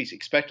 I think we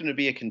expect them to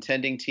be a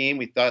contending team.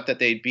 We thought that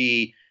they'd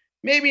be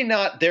maybe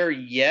not there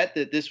yet,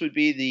 that this would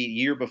be the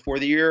year before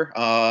the year.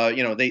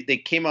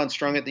 They came on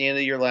strong at the end of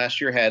the year last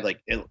year, had like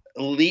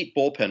elite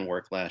bullpen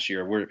work last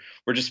year.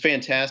 We're just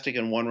fantastic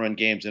in one-run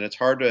games, and it's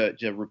hard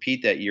to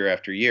repeat that year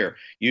after year.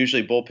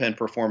 Usually bullpen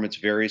performance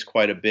varies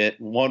quite a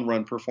bit.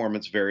 One-run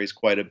performance varies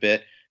quite a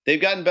bit. They've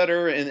gotten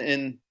better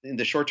in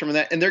the short term of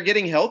that, and they're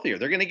getting healthier.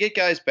 They're going to get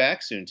guys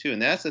back soon, too.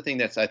 And that's the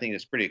thing I think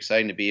is pretty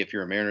exciting to be if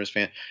you're a Mariners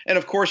fan. And,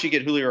 of course, you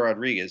get Julio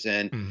Rodriguez.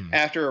 And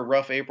after a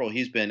rough April,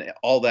 he's been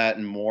all that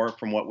and more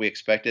from what we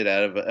expected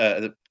out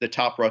of the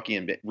top rookie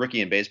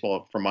in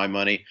baseball, for my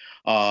money.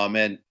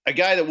 And a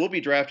guy that will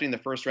be drafting the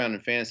first round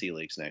in fantasy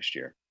leagues next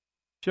year.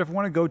 Jeff, I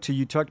want to go to,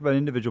 you talked about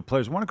individual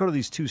players. I want to go to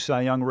these 2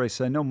 Cy Young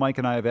races. I know Mike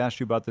and I have asked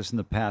you about this in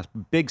the past.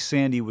 Big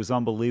Sandy was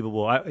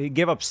unbelievable. He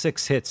gave up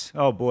 6 hits.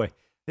 Oh, boy.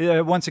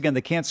 Once again,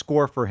 they can't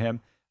score for him.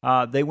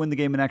 They win the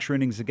game in extra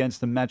innings against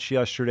the Mets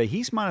yesterday.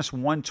 He's minus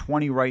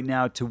 120 right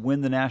now to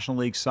win the National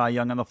League Cy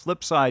Young. On the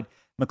flip side,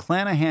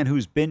 McClanahan,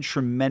 who's been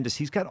tremendous,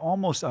 he's got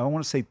almost, I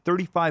want to say,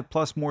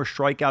 35-plus more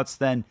strikeouts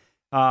than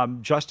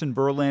Justin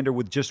Verlander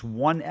with just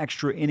 1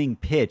 extra inning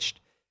pitched.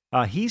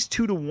 He's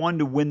 2-1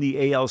 to win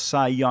the AL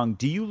Cy Young.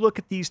 Do you look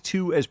at these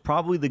 2 as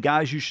probably the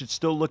guys you should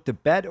still look to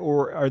bet,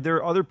 or are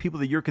there other people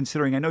that you're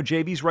considering? I know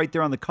JV's right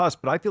there on the cusp,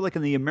 but I feel like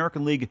in the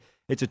American League,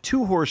 it's a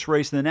 2-horse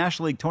race. In the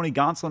National League, Tony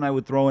Gonsolin I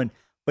would throw in,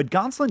 but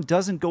Gonsolin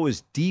doesn't go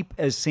as deep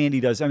as Sandy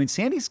does. I mean,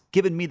 Sandy's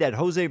given me that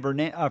Jose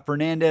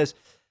Fernandez.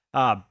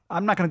 I'm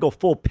not going to go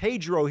full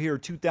Pedro here,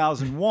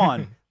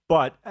 2001,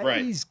 but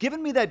he's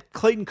given me that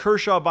Clayton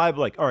Kershaw vibe.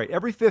 Like, all right,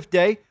 every 5th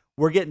day,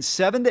 we're getting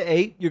 7 to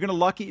 8. You're going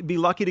to be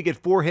lucky to get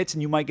 4 hits,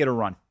 and you might get a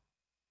run.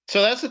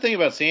 So that's the thing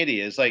about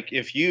Sandy is, like,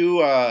 if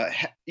you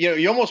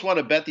you almost want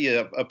to bet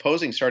the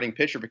opposing starting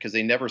pitcher because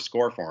they never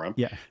score for him.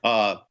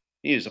 Yeah.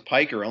 He was a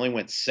piker, only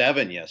went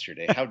 7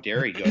 yesterday. How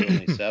dare he go to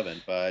only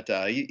 7? But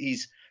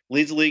he's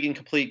leads the league in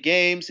complete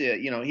games.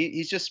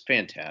 He's just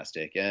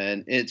fantastic,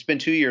 and it's been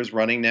 2 years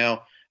running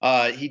now.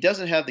 He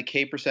doesn't have the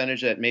K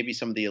percentage that maybe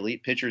some of the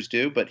elite pitchers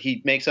do, but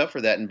he makes up for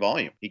that in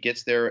volume. He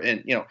gets there,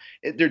 and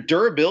their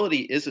durability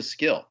is a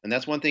skill, and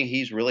that's one thing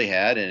he's really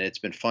had, and it's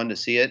been fun to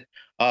see it.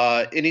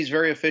 And he's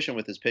very efficient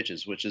with his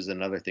pitches, which is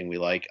another thing we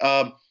like.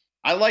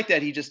 I like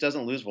that he just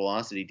doesn't lose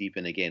velocity deep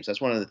into games. That's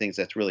one of the things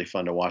that's really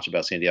fun to watch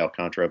about Sandy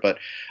Alcantara. But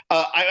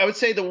I would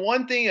say the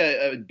one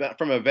thing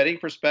from a betting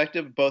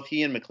perspective, both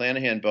he and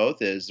McClanahan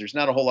both, is there's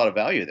not a whole lot of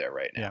value there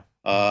right now.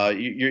 Yeah.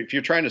 If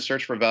you're trying to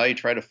search for value,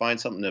 try to find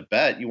something to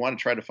bet, you want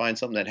to try to find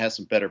something that has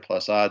some better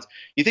plus odds.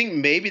 You think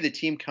maybe the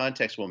team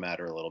context will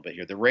matter a little bit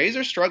here. The Rays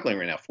are struggling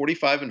right now,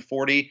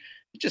 45-40.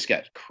 He just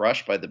got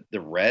crushed by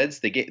the Reds.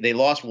 They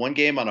lost 1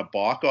 game on a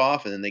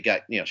balk-off, and then they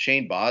got,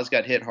 Shane Baz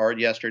got hit hard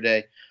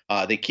yesterday.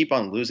 They keep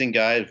on losing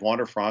guys.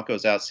 Wander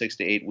Franco's out 6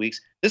 to 8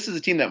 weeks. This is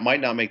a team that might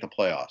not make the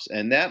playoffs,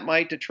 and that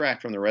might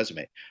detract from the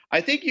resume.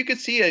 I think you could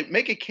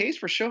make a case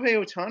for Shohei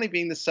Ohtani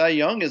being the Cy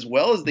Young as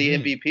well as the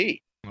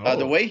MVP.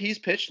 The way he's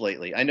pitched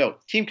lately. I know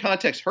team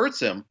context hurts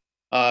him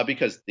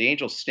because the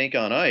Angels stink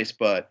on ice,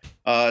 but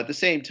at the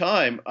same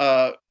time,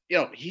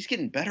 he's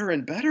getting better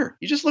and better.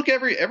 You just look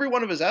every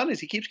one of his outings,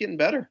 he keeps getting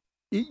better.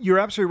 You're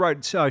absolutely right.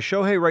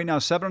 Shohei right now,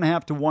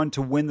 7.5 to 1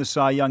 to win the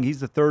Cy Young.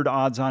 He's the third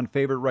odds-on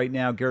favorite right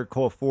now. Garrett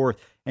Cole fourth,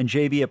 and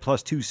JV at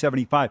plus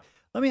 275.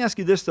 Let me ask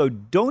you this, though.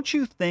 Don't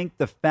you think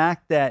the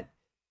fact that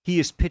he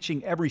is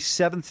pitching every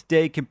seventh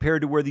day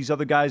compared to where these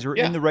other guys are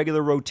in the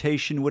regular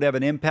rotation would have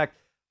an impact?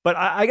 But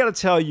I got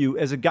to tell you,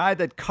 as a guy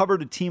that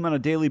covered a team on a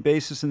daily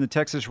basis in the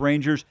Texas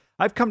Rangers,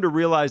 I've come to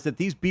realize that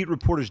these beat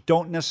reporters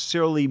don't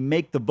necessarily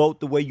make the vote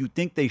the way you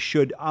think they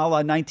should, a la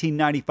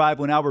 1995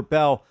 when Albert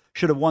Bell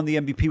should have won the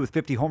MVP with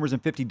 50 homers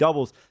and 50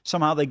 doubles.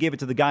 Somehow they gave it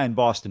to the guy in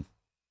Boston.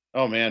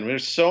 Oh man,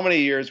 there's so many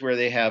years where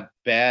they have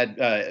bad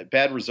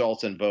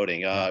results in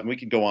voting. We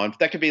could go on.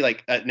 That could be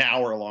like an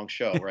hour-long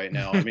show right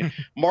now. I mean,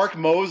 Mark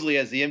Mosley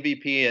as the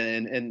MVP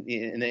in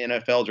the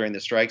NFL during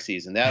the strike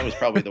season, that was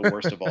probably the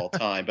worst of all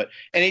time. But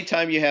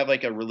anytime you have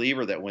like a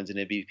reliever that wins an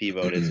MVP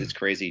vote, it's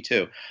crazy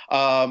too.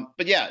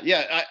 But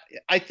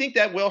I think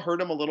that will hurt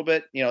him a little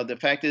bit. You know, the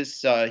fact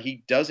is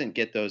he doesn't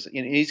get those.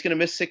 He's going to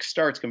miss 6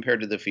 starts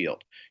compared to the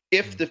field,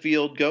 if the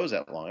field goes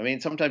that long. I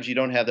mean, sometimes you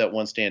don't have that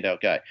one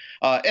standout guy.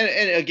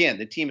 And again,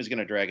 the team is going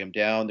to drag him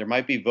down. There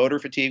might be voter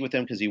fatigue with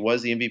him because he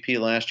was the MVP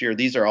last year.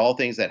 These are all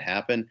things that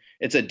happen.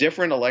 It's a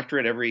different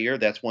electorate every year.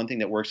 That's one thing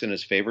that works in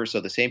his favor. So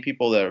the same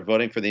people that are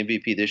voting for the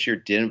MVP this year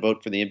didn't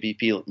vote for the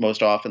MVP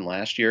most often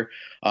last year.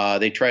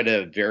 They try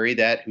to vary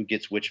that, who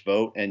gets which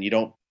vote. And you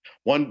don't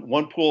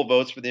one pool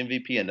votes for the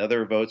MVP,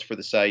 another votes for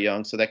the Cy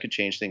Young. So that could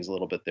change things a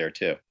little bit there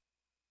too.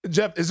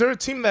 Jeff, is there a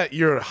team that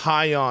you're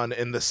high on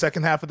in the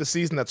second half of the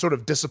season that's sort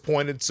of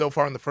disappointed so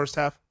far in the first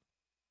half?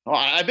 Well,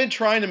 I've been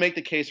trying to make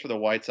the case for the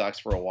White Sox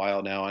for a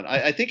while now, and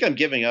I think I'm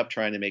giving up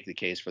trying to make the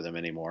case for them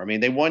anymore. I mean,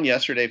 they won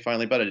yesterday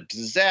finally, but a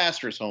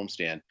disastrous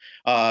homestand.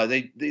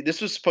 This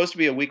was supposed to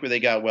be a week where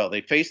they got well.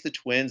 They faced the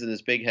Twins in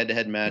this big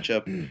head-to-head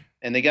matchup,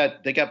 and they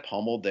got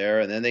pummeled there,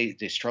 and then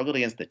they struggled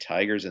against the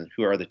Tigers, and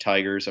who are the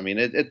Tigers? I mean,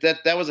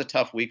 that was a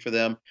tough week for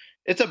them.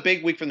 It's a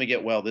big week for them to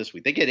get well this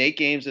week. They get 8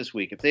 games this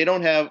week. If they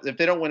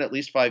don't win at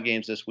least 5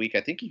 games this week,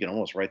 I think you can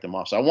almost write them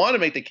off. So I want to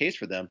make the case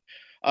for them.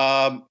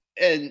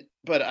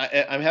 But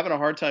I'm having a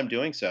hard time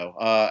doing so.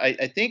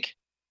 I think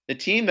the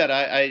team that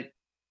I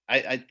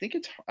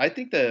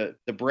think the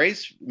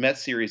Braves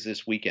Mets series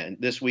this week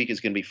is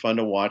going to be fun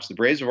to watch. The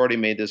Braves have already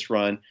made this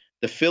run.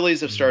 The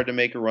Phillies have started to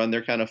make a run.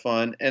 They're kind of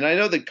fun. And I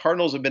know the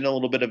Cardinals have been a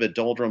little bit of a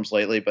doldrums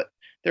lately, but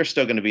they're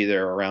still going to be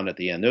there around at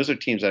the end. Those are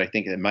teams that I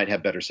think that might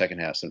have better second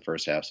halves than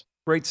first halves.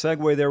 Great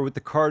segue there with the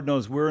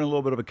Cardinals. We're in a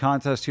little bit of a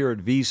contest here at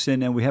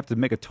VSiN, and we have to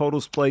make a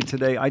totals play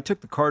today. I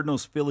took the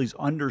Cardinals Phillies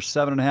under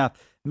 7.5.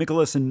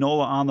 Mikolas and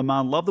Nola on the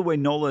mound. Love the way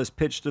Nola has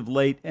pitched of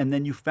late. And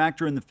then you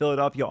factor in the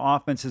Philadelphia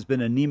offense has been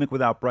anemic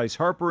without Bryce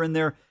Harper in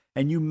there.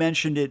 And you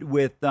mentioned it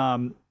with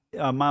Miles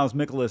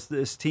Mikolas,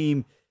 this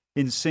team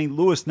in St.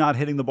 Louis not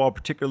hitting the ball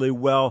particularly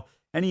well.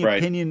 Any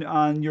opinion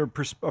on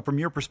from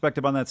your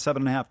perspective on that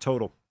 7.5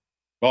 total?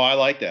 Well, I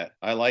like that.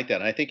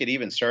 And I think it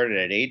even started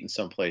at 8 in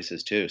some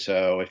places too.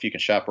 So if you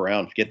can shop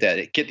around, get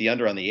the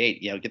under on the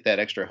 8, get that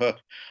extra hook,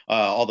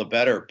 all the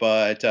better.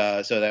 But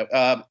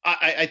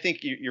I think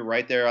you're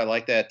right there. I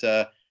like that.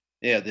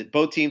 That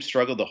both teams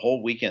struggled the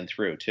whole weekend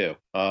through too.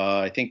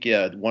 I think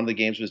one of the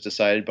games was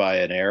decided by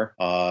an error,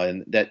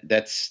 and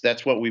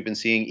that's what we've been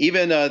seeing.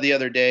 Even the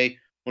other day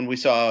when we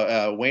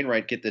saw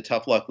Wainwright get the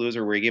tough luck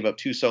loser where he gave up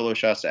 2 solo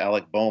shots to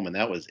Alec Bohm, and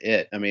that was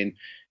it. I mean,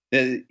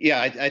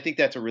 I think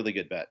that's a really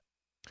good bet.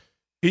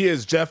 He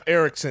is Jeff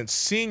Erickson,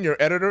 senior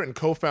editor and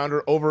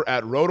co-founder over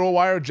at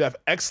RotoWire. Jeff,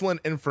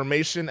 excellent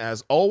information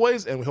as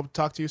always, and we hope to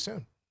talk to you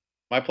soon.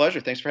 My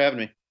pleasure. Thanks for having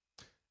me.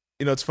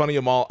 You know, it's funny,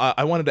 Amal.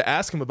 I wanted to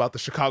ask him about the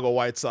Chicago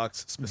White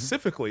Sox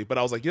specifically, but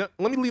I was like, let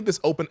me leave this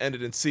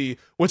open-ended and see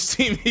which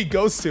team he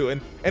goes to.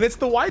 And it's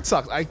the White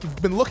Sox. I've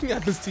been looking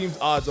at this team's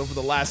odds over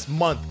the last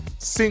month,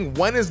 seeing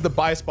when is the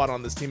buy spot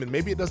on this team, and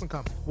maybe it doesn't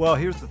come. Well,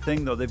 here's the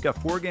thing, though. They've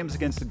got 4 games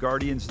against the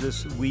Guardians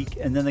this week,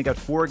 and then they got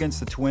 4 against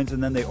the Twins,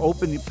 and then they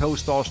open the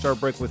post-All-Star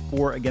break with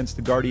 4 against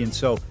the Guardians.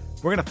 So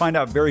we're going to find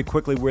out very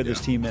quickly where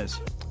this team is.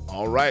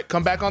 All right.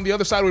 Come back on the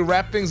other side. We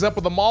wrap things up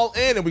with them all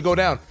in, and we go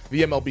down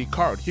the MLB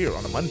card here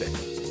on a Monday.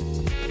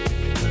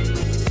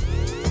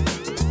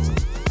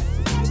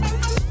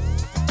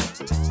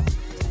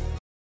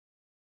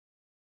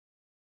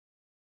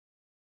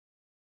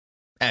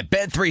 At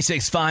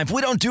Bet365,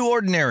 we don't do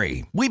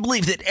ordinary. We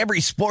believe that every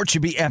sport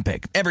should be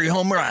epic. Every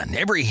home run,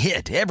 every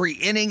hit, every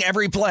inning,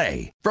 every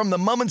play. From the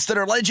moments that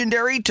are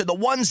legendary to the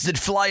ones that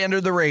fly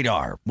under the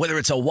radar. Whether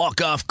it's a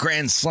walk-off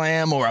grand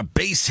slam or a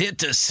base hit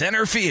to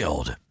center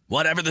field.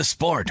 Whatever the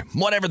sport,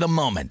 whatever the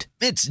moment.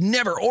 It's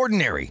never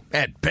ordinary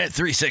at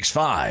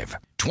Bet365.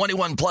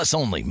 21 plus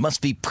only. Must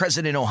be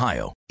present in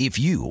Ohio. If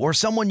you or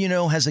someone you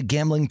know has a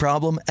gambling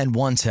problem and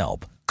wants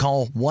help,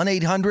 call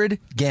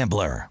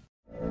 1-800-GAMBLER.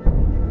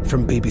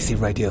 From BBC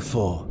Radio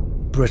 4,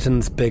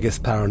 Britain's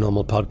biggest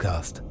paranormal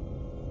podcast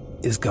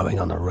is going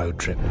on a road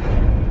trip.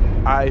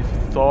 I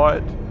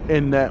thought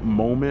in that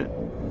moment,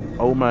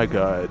 oh my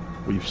God,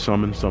 we've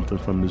summoned something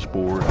from this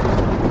board.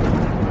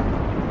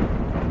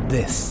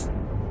 This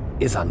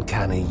is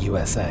Uncanny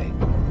USA.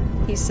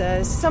 He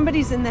says,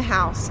 somebody's in the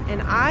house,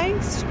 and I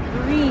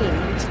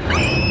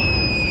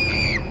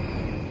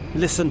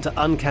Listen to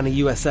Uncanny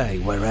USA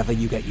wherever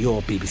you get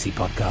your BBC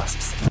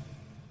podcasts,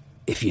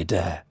 if you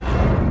dare.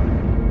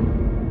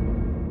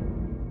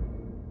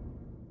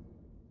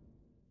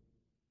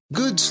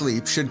 Good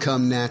sleep should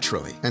come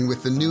naturally, and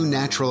with the new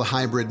Natural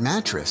Hybrid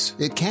mattress,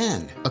 it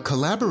can. A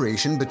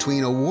collaboration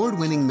between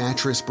award-winning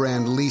mattress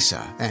brand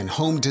Leesa and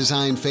home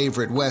design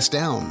favorite West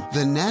Elm,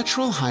 the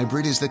Natural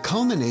Hybrid is the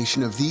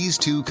culmination of these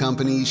two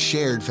companies'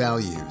 shared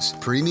values: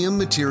 premium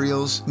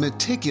materials,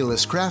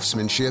 meticulous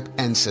craftsmanship,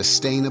 and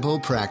sustainable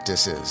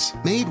practices.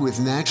 Made with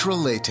natural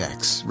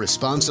latex,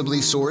 responsibly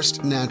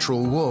sourced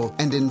natural wool,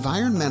 and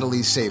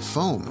environmentally safe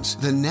foams,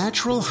 the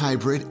Natural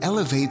Hybrid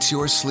elevates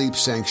your sleep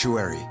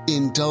sanctuary,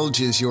 indulges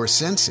your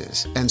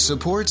senses, and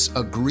supports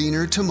a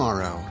greener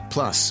tomorrow.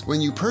 Plus, when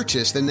you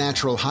purchase the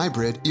Natural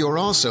Hybrid, you're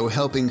also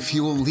helping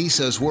fuel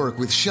Leesa's work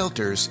with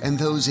shelters and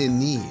those in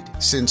need.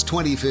 Since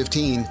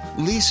 2015,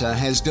 Leesa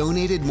has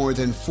donated more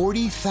than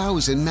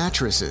 40,000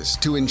 mattresses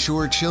to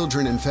ensure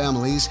children and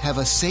families have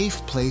a safe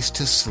place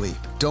to sleep.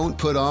 Don't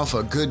put off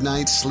a good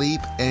night's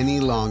sleep any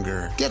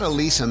longer. Get a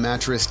Leesa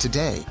mattress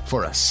today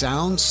for a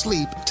sound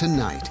sleep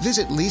tonight.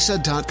 Visit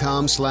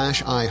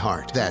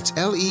leesa.com/iHeart. That's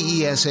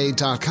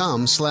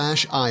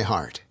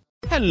LEESA.com/iHeart.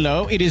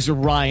 Hello, it is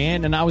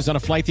Ryan, and I was on a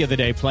flight the other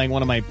day playing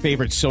one of my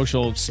favorite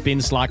social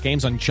spin slot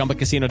games on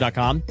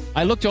ChumbaCasino.com.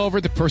 I looked over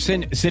at the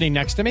person sitting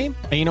next to me,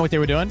 and you know what they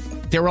were doing?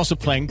 They were also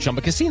playing Chumba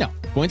Casino.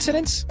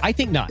 Coincidence? I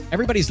think not.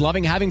 Everybody's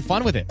loving having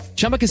fun with it.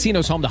 Chumba Casino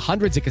is home to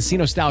hundreds of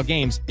casino-style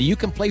games that you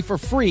can play for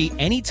free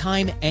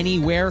anytime,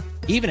 anywhere,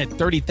 even at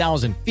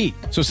 30,000 feet.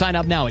 So sign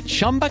up now at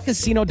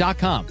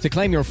ChumbaCasino.com to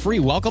claim your free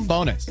welcome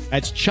bonus.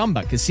 That's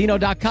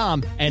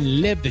ChumbaCasino.com and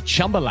live the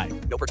Chumba life.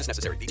 No purchase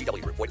necessary.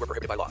 VGW. Void where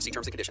prohibited by law. See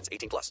terms and conditions.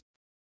 18+.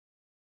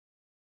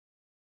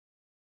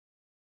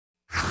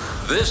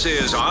 This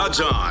is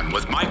Odds On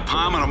with Mike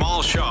Palm and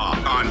Amal Shaw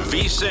on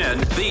VSiN,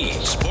 the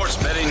Sports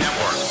Betting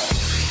Network.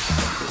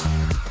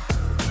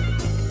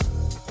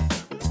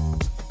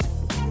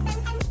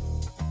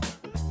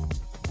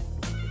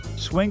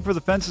 Swing for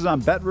the fences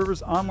on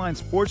BetRivers Online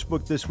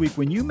Sportsbook this week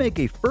when you make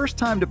a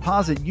first-time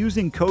deposit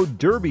using code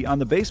DERBY on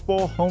the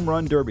Baseball Home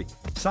Run Derby.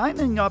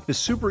 Signing up is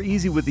super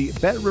easy with the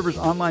BetRivers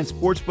Online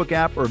Sportsbook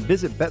app or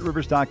visit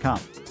BetRivers.com.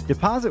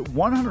 Deposit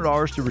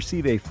 $100 to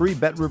receive a free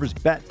BetRivers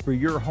bet for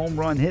your home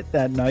run hit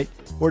that night,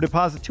 or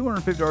deposit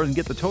 $250 and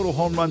get the total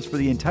home runs for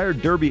the entire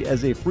Derby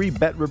as a free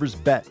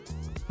BetRivers bet.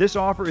 This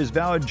offer is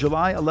valid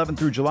July 11th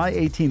through July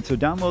 18th, so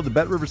download the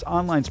BetRivers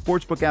Online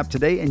Sportsbook app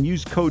today and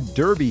use code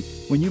DERBY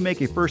when you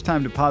make a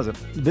first-time deposit.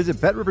 Visit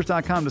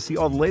BetRivers.com to see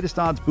all the latest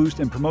odds, boosts,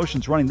 and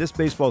promotions running this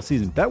baseball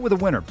season. Bet with a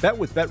winner. Bet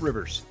with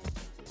BetRivers.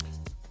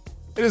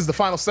 It is the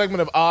final segment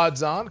of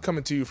Odds On,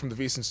 coming to you from the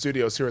VSiN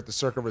Studios here at the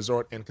Circa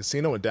Resort and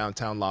Casino in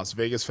downtown Las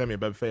Vegas. Femi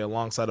Abebefe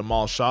alongside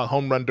Amal Shaw.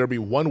 Home Run Derby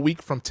 1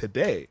 week from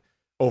today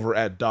over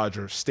at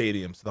Dodger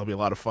Stadium. So that'll be a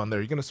lot of fun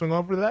there. You going to swing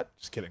over to that?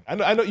 Just kidding.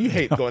 I know you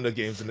hate going to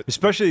games.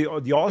 Especially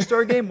the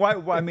All-Star game? Why?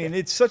 I mean,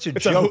 it's such a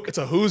joke. It's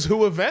a who's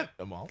who event,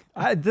 Amal.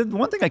 The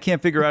one thing I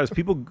can't figure out is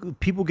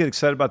people get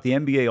excited about the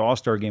NBA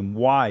All-Star game.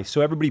 Why?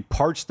 So everybody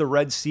parts the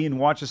Red Sea and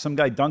watches some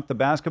guy dunk the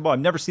basketball? I've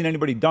never seen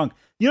anybody dunk.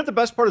 You know what the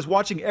best part is?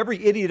 Watching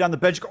every idiot on the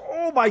bench go,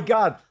 oh my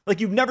God, like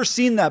you've never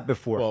seen that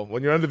before. Well,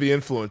 when you're under the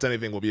influence,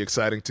 anything will be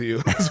exciting to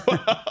you as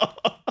well.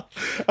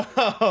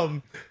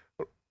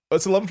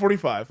 It's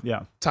 11:45.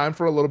 Yeah. Time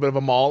for a little bit of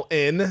a mall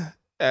in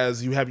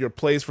as you have your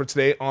plays for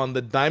today on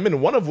the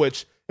diamond, one of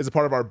which is a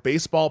part of our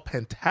baseball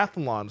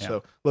pentathlon. Yeah.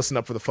 So listen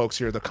up for the folks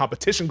here. The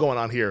competition going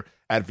on here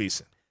at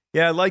VSiN.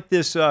 Yeah, I like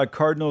this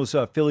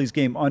Cardinals-Phillies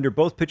game under.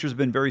 Both pitchers have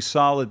been very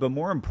solid, but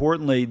more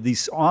importantly,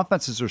 these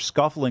offenses are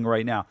scuffling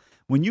right now.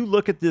 When you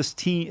look at this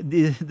team,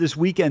 this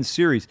weekend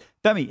series,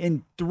 Femi,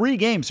 in 3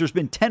 games, there's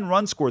been 10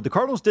 runs scored. The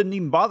Cardinals didn't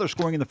even bother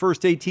scoring in the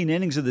first 18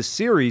 innings of the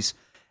series.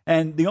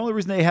 And the only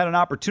reason they had an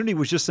opportunity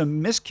was just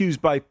some miscues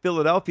by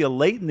Philadelphia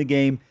late in the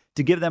game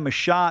to give them a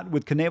shot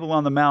with Knebel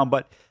on the mound.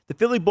 But the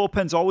Philly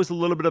bullpen's always a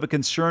little bit of a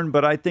concern,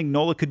 but I think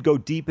Nola could go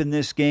deep in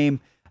this game.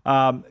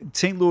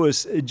 St.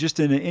 Louis just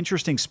in an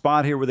interesting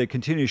spot here where they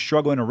continue to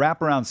struggle in a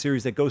wraparound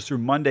series that goes through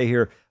Monday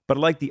here. But I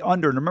like the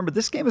under. And remember,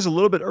 this game is a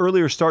little bit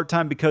earlier start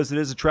time because it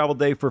is a travel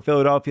day for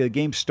Philadelphia. The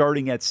game's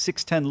starting at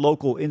 6:10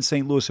 local in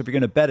St. Louis. If you're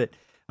going to bet it,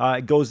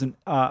 it goes in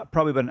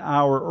probably about an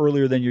hour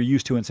earlier than you're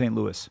used to in St.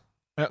 Louis.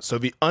 Yeah, so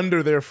the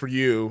under there for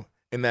you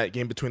in that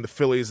game between the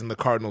Phillies and the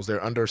Cardinals,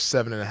 they're under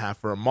 7.5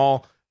 for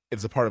Amal.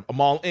 It's a part of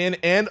Amal In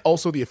and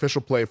also the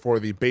official play for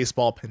the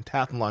baseball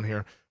pentathlon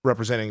here,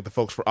 representing the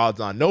folks for Odds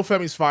On. No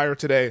Femi's fire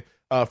today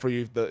for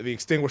you. The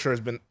extinguisher has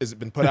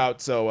been put out,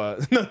 so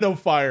no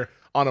fire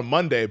on a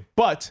Monday.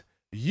 But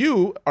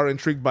you are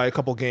intrigued by a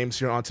couple games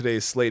here on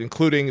today's slate,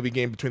 including the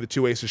game between the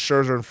two aces,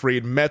 Scherzer and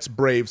Fried, Mets,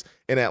 Braves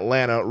in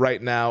Atlanta.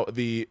 Right now,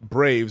 the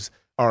Braves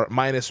are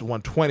minus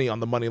 120 on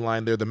the money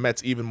line there. The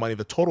Mets even money.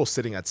 The total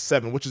sitting at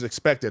 7, which is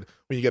expected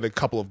when you get a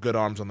couple of good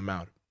arms on the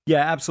mound. Yeah,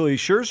 absolutely.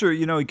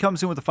 Scherzer, he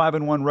comes in with a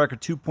 5-1 record,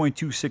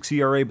 2.26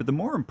 ERA. But the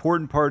more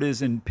important part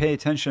is, and pay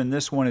attention in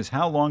this one, is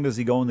how long does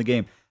he go in the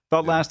game?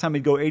 Thought last time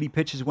he'd go 80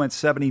 pitches, went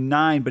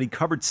 79, but he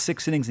covered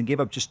 6 innings and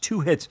gave up just 2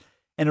 hits.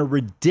 and a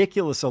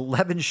ridiculous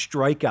 11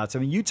 strikeouts. I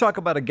mean, you talk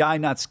about a guy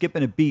not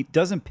skipping a beat,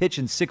 doesn't pitch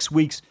in 6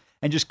 weeks,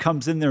 and just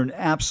comes in there and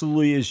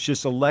absolutely is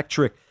just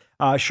electric.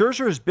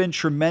 Scherzer has been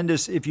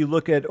tremendous if you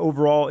look at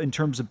overall in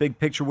terms of big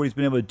picture what he's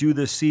been able to do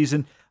this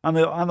season. On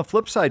the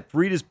flip side,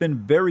 Fried has been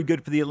very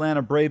good for the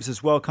Atlanta Braves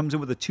as well. Comes in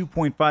with a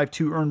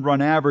 2.52 earned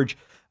run average,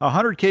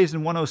 100 Ks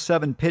and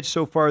 107 pitched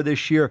so far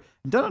this year.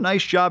 And done a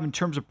nice job in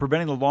terms of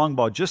preventing the long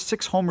ball. Just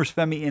 6 homers,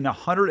 Femi, in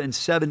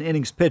 107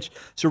 innings pitched.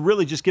 So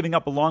really just giving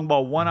up a long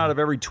ball 1 out of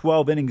every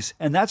 12 innings.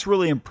 And that's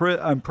really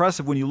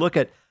impressive when you look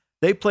at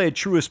they play at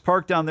Truist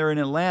Park down there in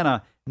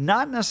Atlanta.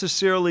 Not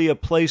necessarily a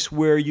place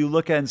where you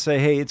look at and say,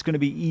 hey, it's going to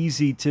be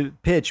easy to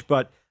pitch,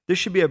 but this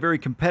should be a very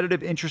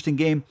competitive, interesting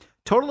game.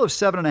 Total of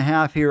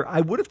 7.5 here.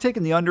 I would have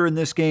taken the under in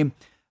this game,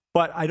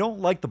 but I don't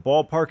like the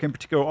ballpark in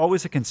particular.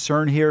 Always a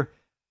concern here.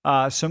 So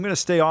I'm going to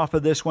stay off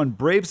of this one.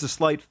 Braves a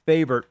slight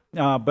favorite,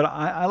 but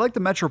I like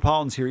the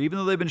Metropolitans here, even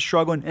though they've been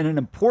struggling in an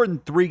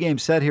important 3-game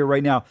set here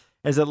right now,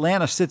 as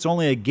Atlanta sits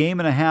only a 1.5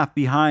 games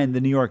behind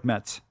the New York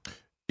Mets.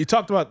 You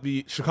talked about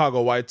the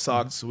Chicago White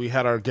Sox. We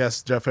had our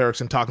guest, Jeff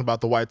Erickson, talking about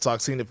the White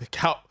Sox, seeing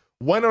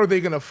when are they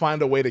going to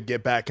find a way to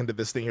get back into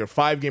this thing here.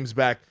 5 games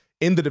back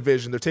in the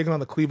division. They're taking on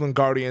the Cleveland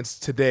Guardians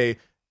today.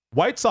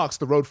 White Sox,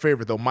 the road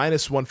favorite, though,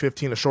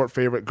 -115, a short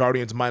favorite.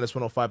 Guardians,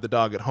 -105, the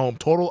dog at home.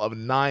 Total of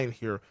 9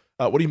 here.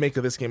 What do you make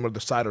of this game or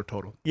the side or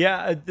total?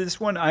 Yeah, this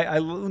one, I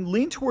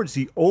lean towards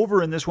the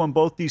over in this one,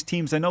 both these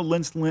teams. I know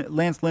Lance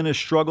Lynn has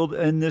struggled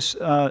in this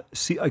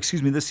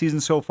this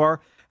season so far.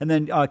 And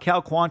then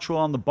Cal Quantrill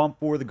on the bump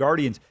for the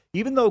Guardians.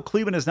 Even though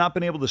Cleveland has not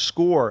been able to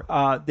score,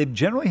 they've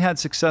generally had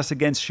success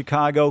against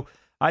Chicago.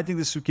 I think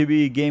this could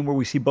be a game where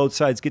we see both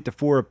sides get to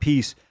 4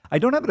 apiece. I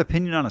don't have an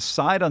opinion on a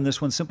side on this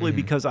one simply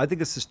because I think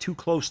this is too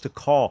close to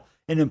call.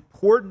 An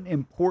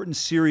important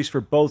series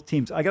for both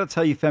teams. I got to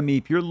tell you, Femi,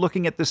 if you're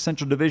looking at this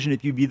Central Division,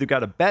 if you've either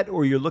got a bet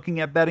or you're looking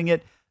at betting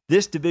it,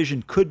 this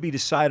division could be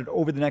decided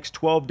over the next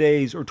 12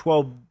 days or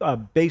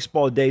 12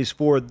 baseball days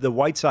for the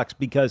White Sox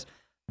because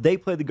they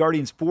play the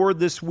Guardians 4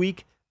 this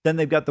week. Then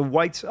they've got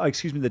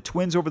the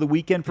Twins over the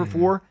weekend for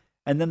 4.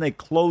 And then they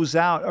close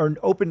out or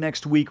open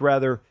next week,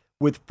 rather,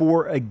 with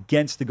 4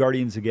 against the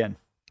Guardians again.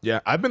 Yeah,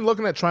 I've been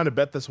looking at trying to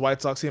bet this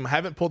White Sox team. I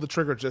haven't pulled the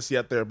trigger just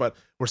yet there, but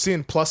we're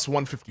seeing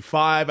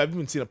 +155. I've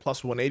even seen a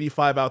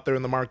 +185 out there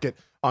in the market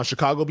on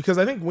Chicago because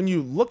I think when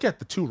you look at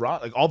the two,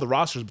 all the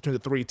rosters between the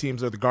 3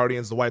 teams, are the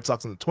Guardians, the White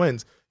Sox, and the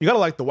Twins, you got to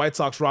like the White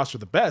Sox roster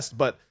the best,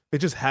 but they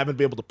just haven't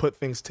been able to put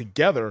things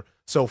together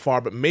so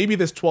far. But maybe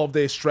this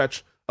 12-day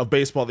stretch of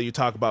baseball that you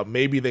talk about,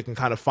 maybe they can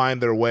kind of find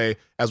their way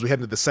as we head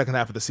into the second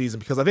half of the season,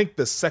 because I think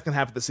the second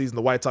half of the season,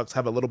 the White Sox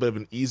have a little bit of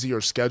an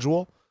easier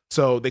schedule,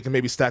 so they can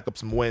maybe stack up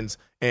some wins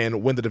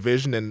and win the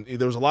division. And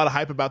there was a lot of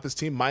hype about this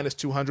team,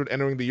 -200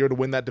 entering the year to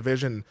win that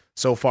division.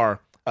 So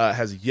far,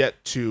 has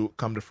yet to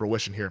come to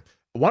fruition here.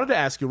 I wanted to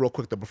ask you real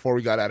quick, though, before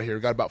we got out of here.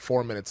 We got about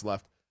 4 minutes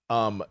left.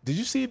 Did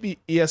you see the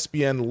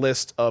ESPN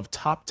list of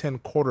top 10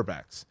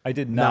 quarterbacks? I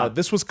did not. Now,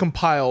 this was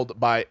compiled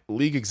by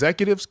league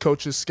executives,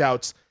 coaches,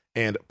 scouts,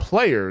 and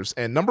players.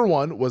 And number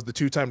 1 was the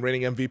 2-time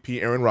reigning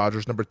MVP, Aaron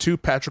Rodgers. Number 2,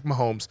 Patrick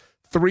Mahomes.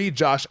 3,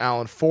 Josh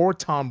Allen. 4,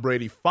 Tom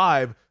Brady.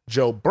 5,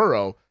 Joe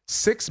Burrow.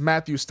 6,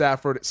 Matthew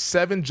Stafford.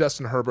 7,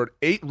 Justin Herbert.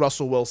 8,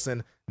 Russell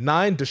Wilson.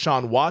 9,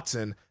 Deshaun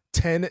Watson.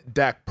 10,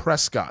 Dak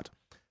Prescott.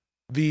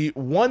 The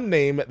one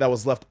name that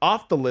was left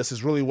off the list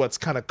is really what's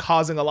kind of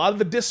causing a lot of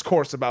the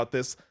discourse about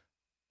this.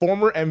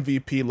 Former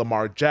MVP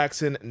Lamar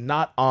Jackson,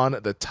 not on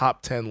the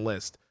top 10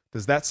 list.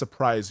 Does that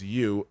surprise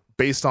you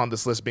based on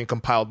this list being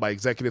compiled by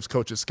executives,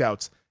 coaches,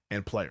 scouts,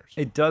 and players?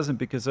 It doesn't,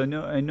 because I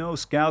know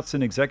scouts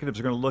and executives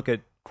are going to look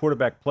at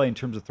quarterback play in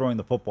terms of throwing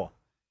the football.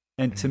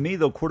 And to me,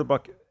 though,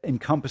 quarterback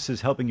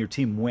encompasses helping your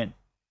team win.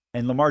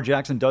 And Lamar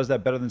Jackson does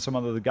that better than some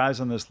other guys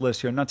on this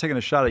list here. I'm not taking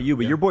a shot at you,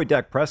 but your boy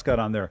Dak Prescott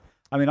on there.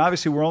 I mean,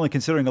 obviously, we're only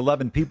considering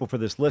 11 people for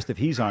this list if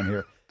he's on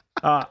here.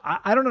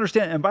 I don't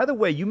understand. And by the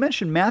way, you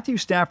mentioned Matthew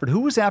Stafford.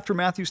 Who was after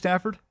Matthew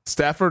Stafford?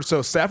 Stafford.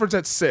 So Stafford's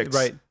at 6.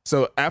 Right.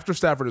 So after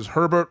Stafford is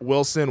Herbert,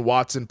 Wilson,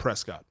 Watson,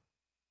 Prescott.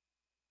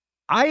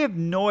 I have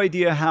no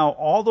idea how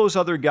all those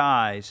other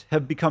guys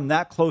have become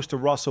that close to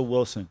Russell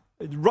Wilson.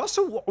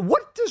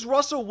 What does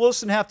Russell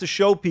Wilson have to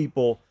show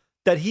people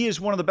that he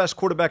is one of the best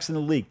quarterbacks in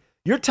the league?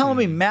 You're telling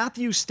me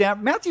Matthew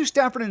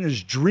Stafford in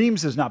his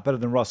dreams is not better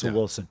than Russell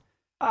Wilson.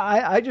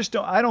 I just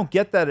don't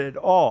get that at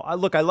all. I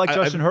like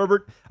Justin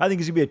Herbert. I think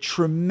he's going to be a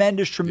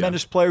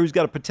tremendous player who's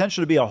got a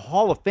potential to be a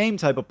Hall of Fame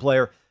type of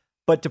player.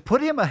 But to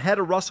put him ahead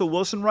of Russell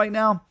Wilson right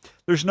now,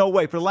 there's no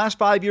way. For the last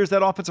 5 years,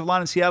 that offensive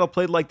line in Seattle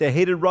played like they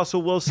hated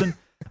Russell Wilson.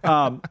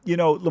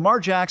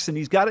 Lamar Jackson,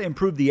 he's got to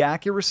improve the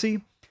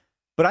accuracy.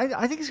 But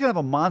I think he's going to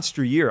have a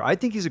monster year. I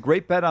think he's a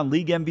great bet on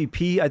league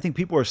MVP. I think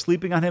people are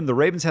sleeping on him. The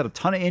Ravens had a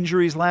ton of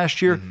injuries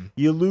last year.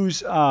 You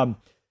lose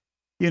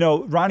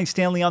Ronnie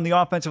Stanley on the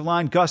offensive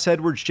line, Gus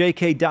Edwards,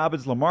 J.K.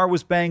 Dobbins, Lamar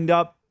was banged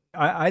up.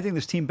 I think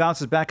this team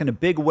bounces back in a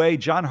big way.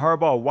 John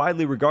Harbaugh,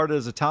 widely regarded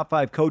as a top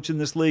 5 coach in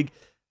this league.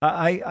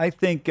 I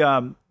think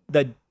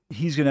that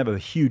he's going to have a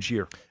huge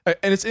year.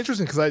 And it's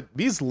interesting because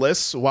these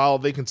lists, while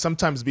they can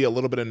sometimes be a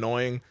little bit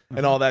annoying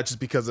and all that just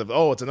because of,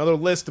 it's another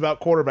list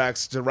about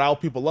quarterbacks to rile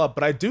people up,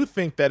 but I do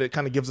think that it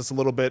kind of gives us a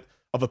little bit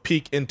of a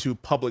peek into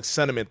public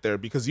sentiment there,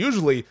 because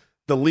usually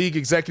the league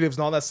executives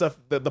and all that stuff,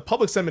 the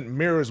public sentiment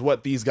mirrors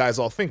what these guys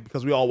all think,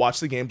 because we all watch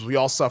the games. We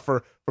all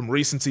suffer from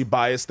recency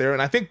bias there.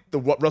 And I think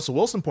what Russell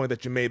Wilson point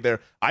that you made there,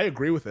 I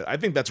agree with it. I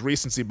think that's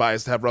recency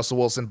bias to have Russell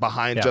Wilson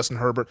behind Justin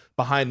Herbert,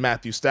 behind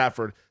Matthew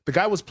Stafford. The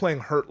guy was playing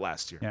hurt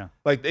last year. Yeah.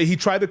 Like, he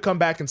tried to come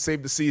back and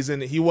save the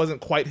season. He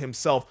wasn't quite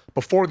himself.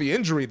 Before the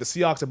injury, the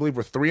Seahawks, I believe,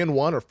 were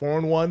 3-1 or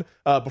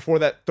 4-1 before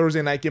that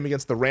Thursday night game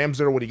against the Rams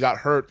there when he got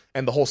hurt,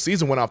 and the whole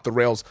season went off the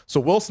rails. So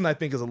Wilson, I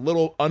think, is a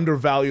little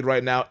undervalued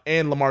right now,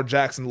 and Lamar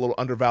Jackson a little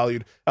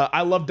undervalued.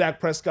 I love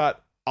Dak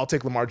Prescott. I'll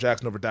take Lamar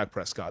Jackson over Dak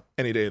Prescott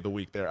any day of the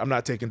week there. I'm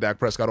not taking Dak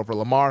Prescott over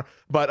Lamar,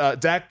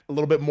 but Dak, a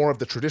little bit more of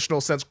the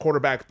traditional sense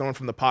quarterback throwing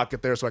from the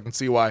pocket there, so I can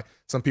see why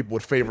some people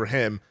would favor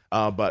him.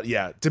 But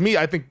yeah, to me,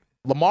 I think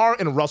Lamar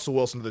and Russell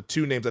Wilson are the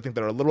two names I think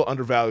that are a little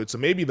undervalued, so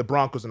maybe the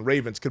Broncos and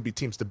Ravens could be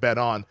teams to bet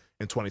on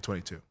in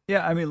 2022.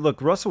 Yeah, I mean,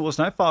 look, Russell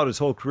Wilson, I followed his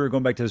whole career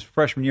going back to his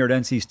freshman year at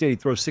NC State. He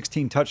throws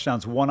 16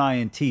 touchdowns, 1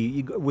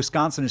 INT.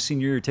 Wisconsin, his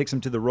senior year, takes him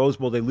to the Rose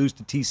Bowl. They lose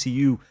to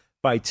TCU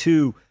by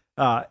 2.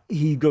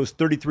 He goes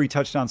 33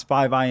 touchdowns,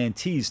 5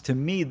 INTs. To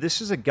me,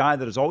 this is a guy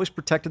that has always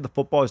protected the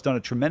football, has done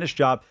a tremendous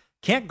job.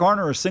 Can't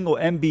garner a single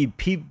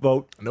MVP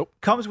vote. Nope.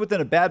 Comes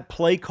within a bad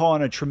play call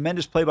and a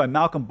tremendous play by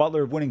Malcolm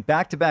Butler of winning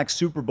back-to-back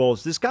Super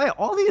Bowls. This guy,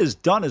 all he has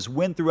done is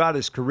win throughout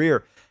his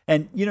career.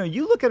 And,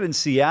 you look at it in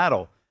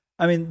Seattle,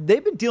 I mean,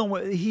 they've been dealing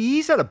with,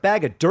 he's had a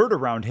bag of dirt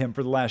around him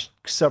for the last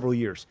several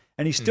years.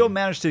 And he still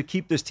managed to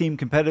keep this team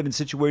competitive in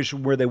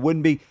situations where they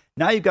wouldn't be.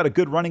 Now you've got a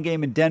good running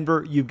game in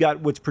Denver. You've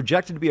got what's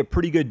projected to be a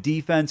pretty good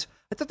defense.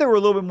 I thought they were a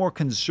little bit more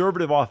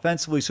conservative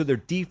offensively, so their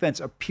defense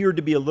appeared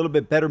to be a little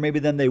bit better maybe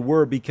than they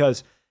were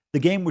because the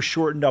game was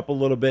shortened up a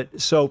little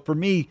bit. So for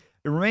me,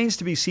 it remains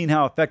to be seen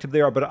how effective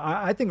they are. But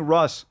I think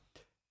Russ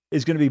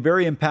is going to be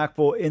very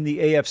impactful in the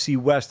AFC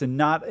West and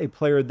not a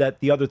player that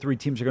the other three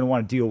teams are going to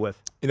want to deal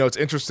with. It's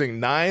interesting.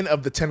 9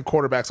 of the 10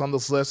 quarterbacks on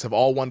this list have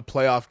all won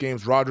playoff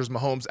games. Rodgers,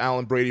 Mahomes,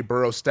 Allen, Brady,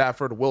 Burrow,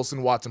 Stafford,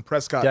 Wilson, Watson,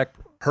 Prescott.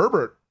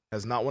 Herbert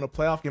has not won a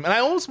playoff game. And I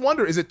almost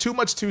wonder, is it too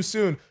much too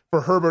soon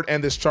for Herbert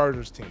and this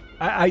Chargers team?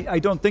 I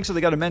don't think so.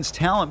 They got immense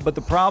talent, but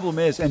the problem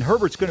is, and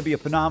Herbert's going to be a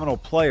phenomenal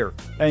player,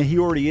 and he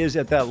already is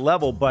at that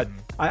level, but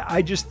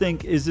I just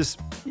think,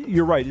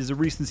 you're right, is a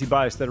recency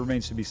bias that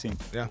remains to be seen.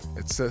 Yeah,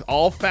 it's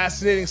all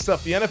fascinating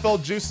stuff. The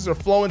NFL juices are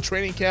flowing.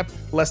 Training camp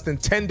less than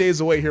 10 days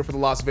away here for the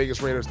Las Vegas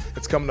Raiders.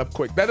 It's coming up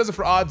quick. That is it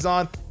for Odds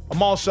On.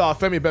 Amal Shaw,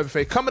 Femi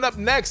Bebefe. Coming up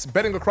next,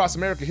 Betting Across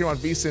America here on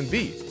VSiN,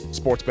 the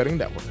Sports Betting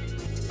Network.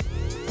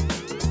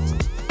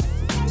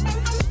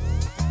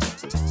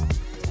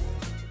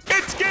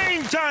 It's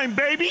game time,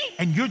 baby!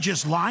 And you're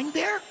just lying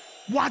there?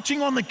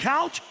 Watching on the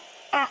couch?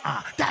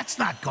 That's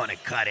not gonna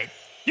cut it.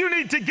 You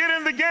need to get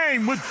in the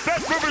game with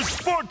BetRivers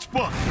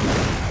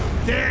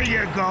Sportsbook. There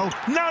you go.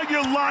 Now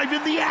you're live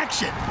in the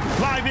action.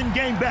 Live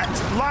in-game bets,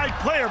 live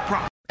player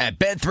props. At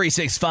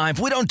Bet365,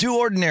 we don't do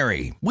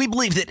ordinary. We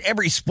believe that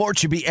every sport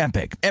should be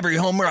epic. Every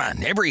home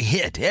run, every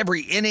hit,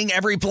 every inning,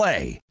 every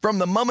play. From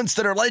the moments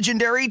that are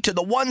legendary to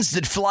the ones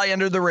that fly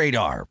under the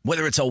radar.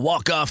 Whether it's a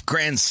walk-off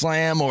grand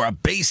slam or a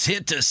base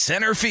hit to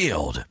center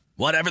field.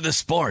 Whatever the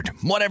sport,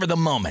 whatever the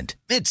moment.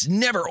 It's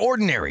never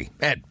ordinary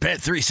at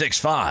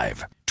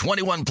Bet365.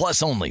 21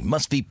 plus only.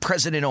 Must be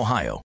present in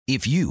Ohio.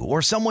 If you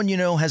or someone you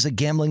know has a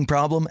gambling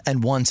problem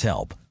and wants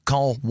help,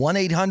 call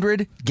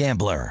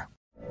 1-800-GAMBLER.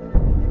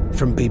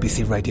 From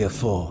BBC Radio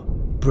 4,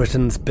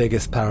 Britain's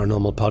biggest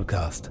paranormal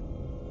podcast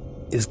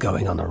is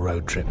going on a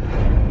road trip.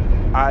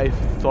 I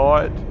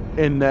thought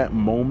in that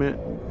moment,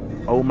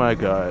 oh my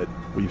God,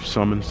 we've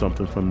summoned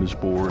something from this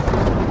board.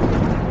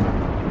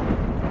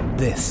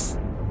 This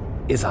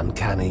is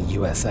Uncanny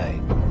USA.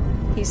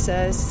 He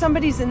says,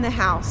 somebody's in the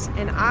house,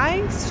 and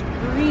I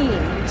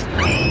screamed.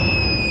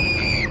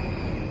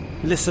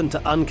 Listen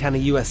to Uncanny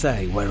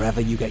USA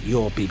wherever you get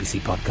your BBC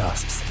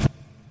podcasts,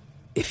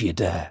 if you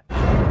dare.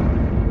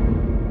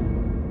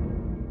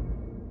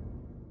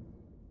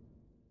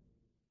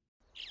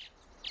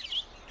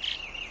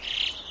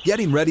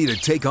 Getting ready to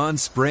take on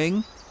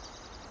spring?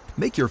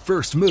 Make your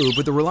first move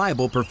with the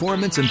reliable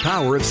performance and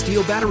power of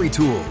Steel battery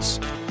tools.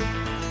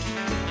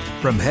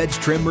 From hedge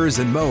trimmers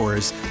and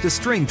mowers to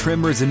string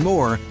trimmers and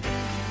more,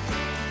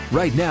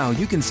 right now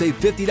you can save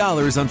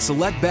 $50 on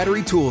select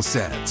battery tool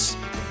sets.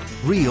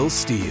 Real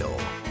Steel.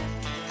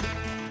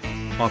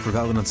 Offer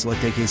valid on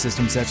select AK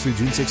system sets through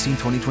June 16,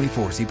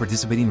 2024. See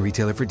participating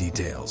retailer for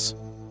details.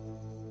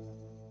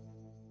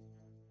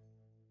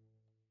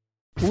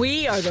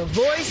 We are the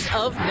voice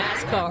of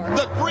NASCAR.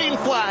 The green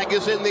flag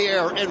is in the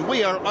air, and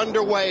we are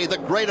underway. The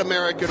Great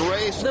American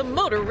Race. The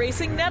Motor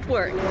Racing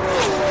Network.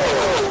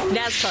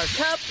 NASCAR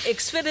Cup,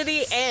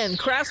 Xfinity, and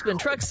Craftsman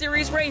Truck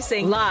Series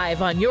Racing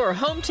live on your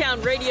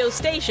hometown radio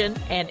station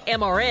and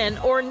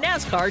MRN or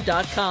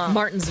NASCAR.com.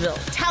 Martinsville,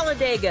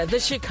 Talladega, the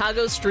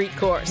Chicago Street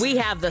Course. We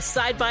have the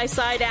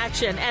side-by-side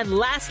action and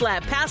last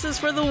lap passes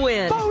for the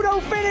win.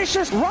 Photo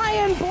finishes.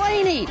 Ryan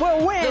Blaney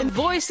will win. The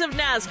voice of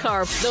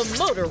NASCAR, the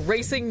Motor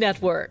Racing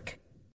Network.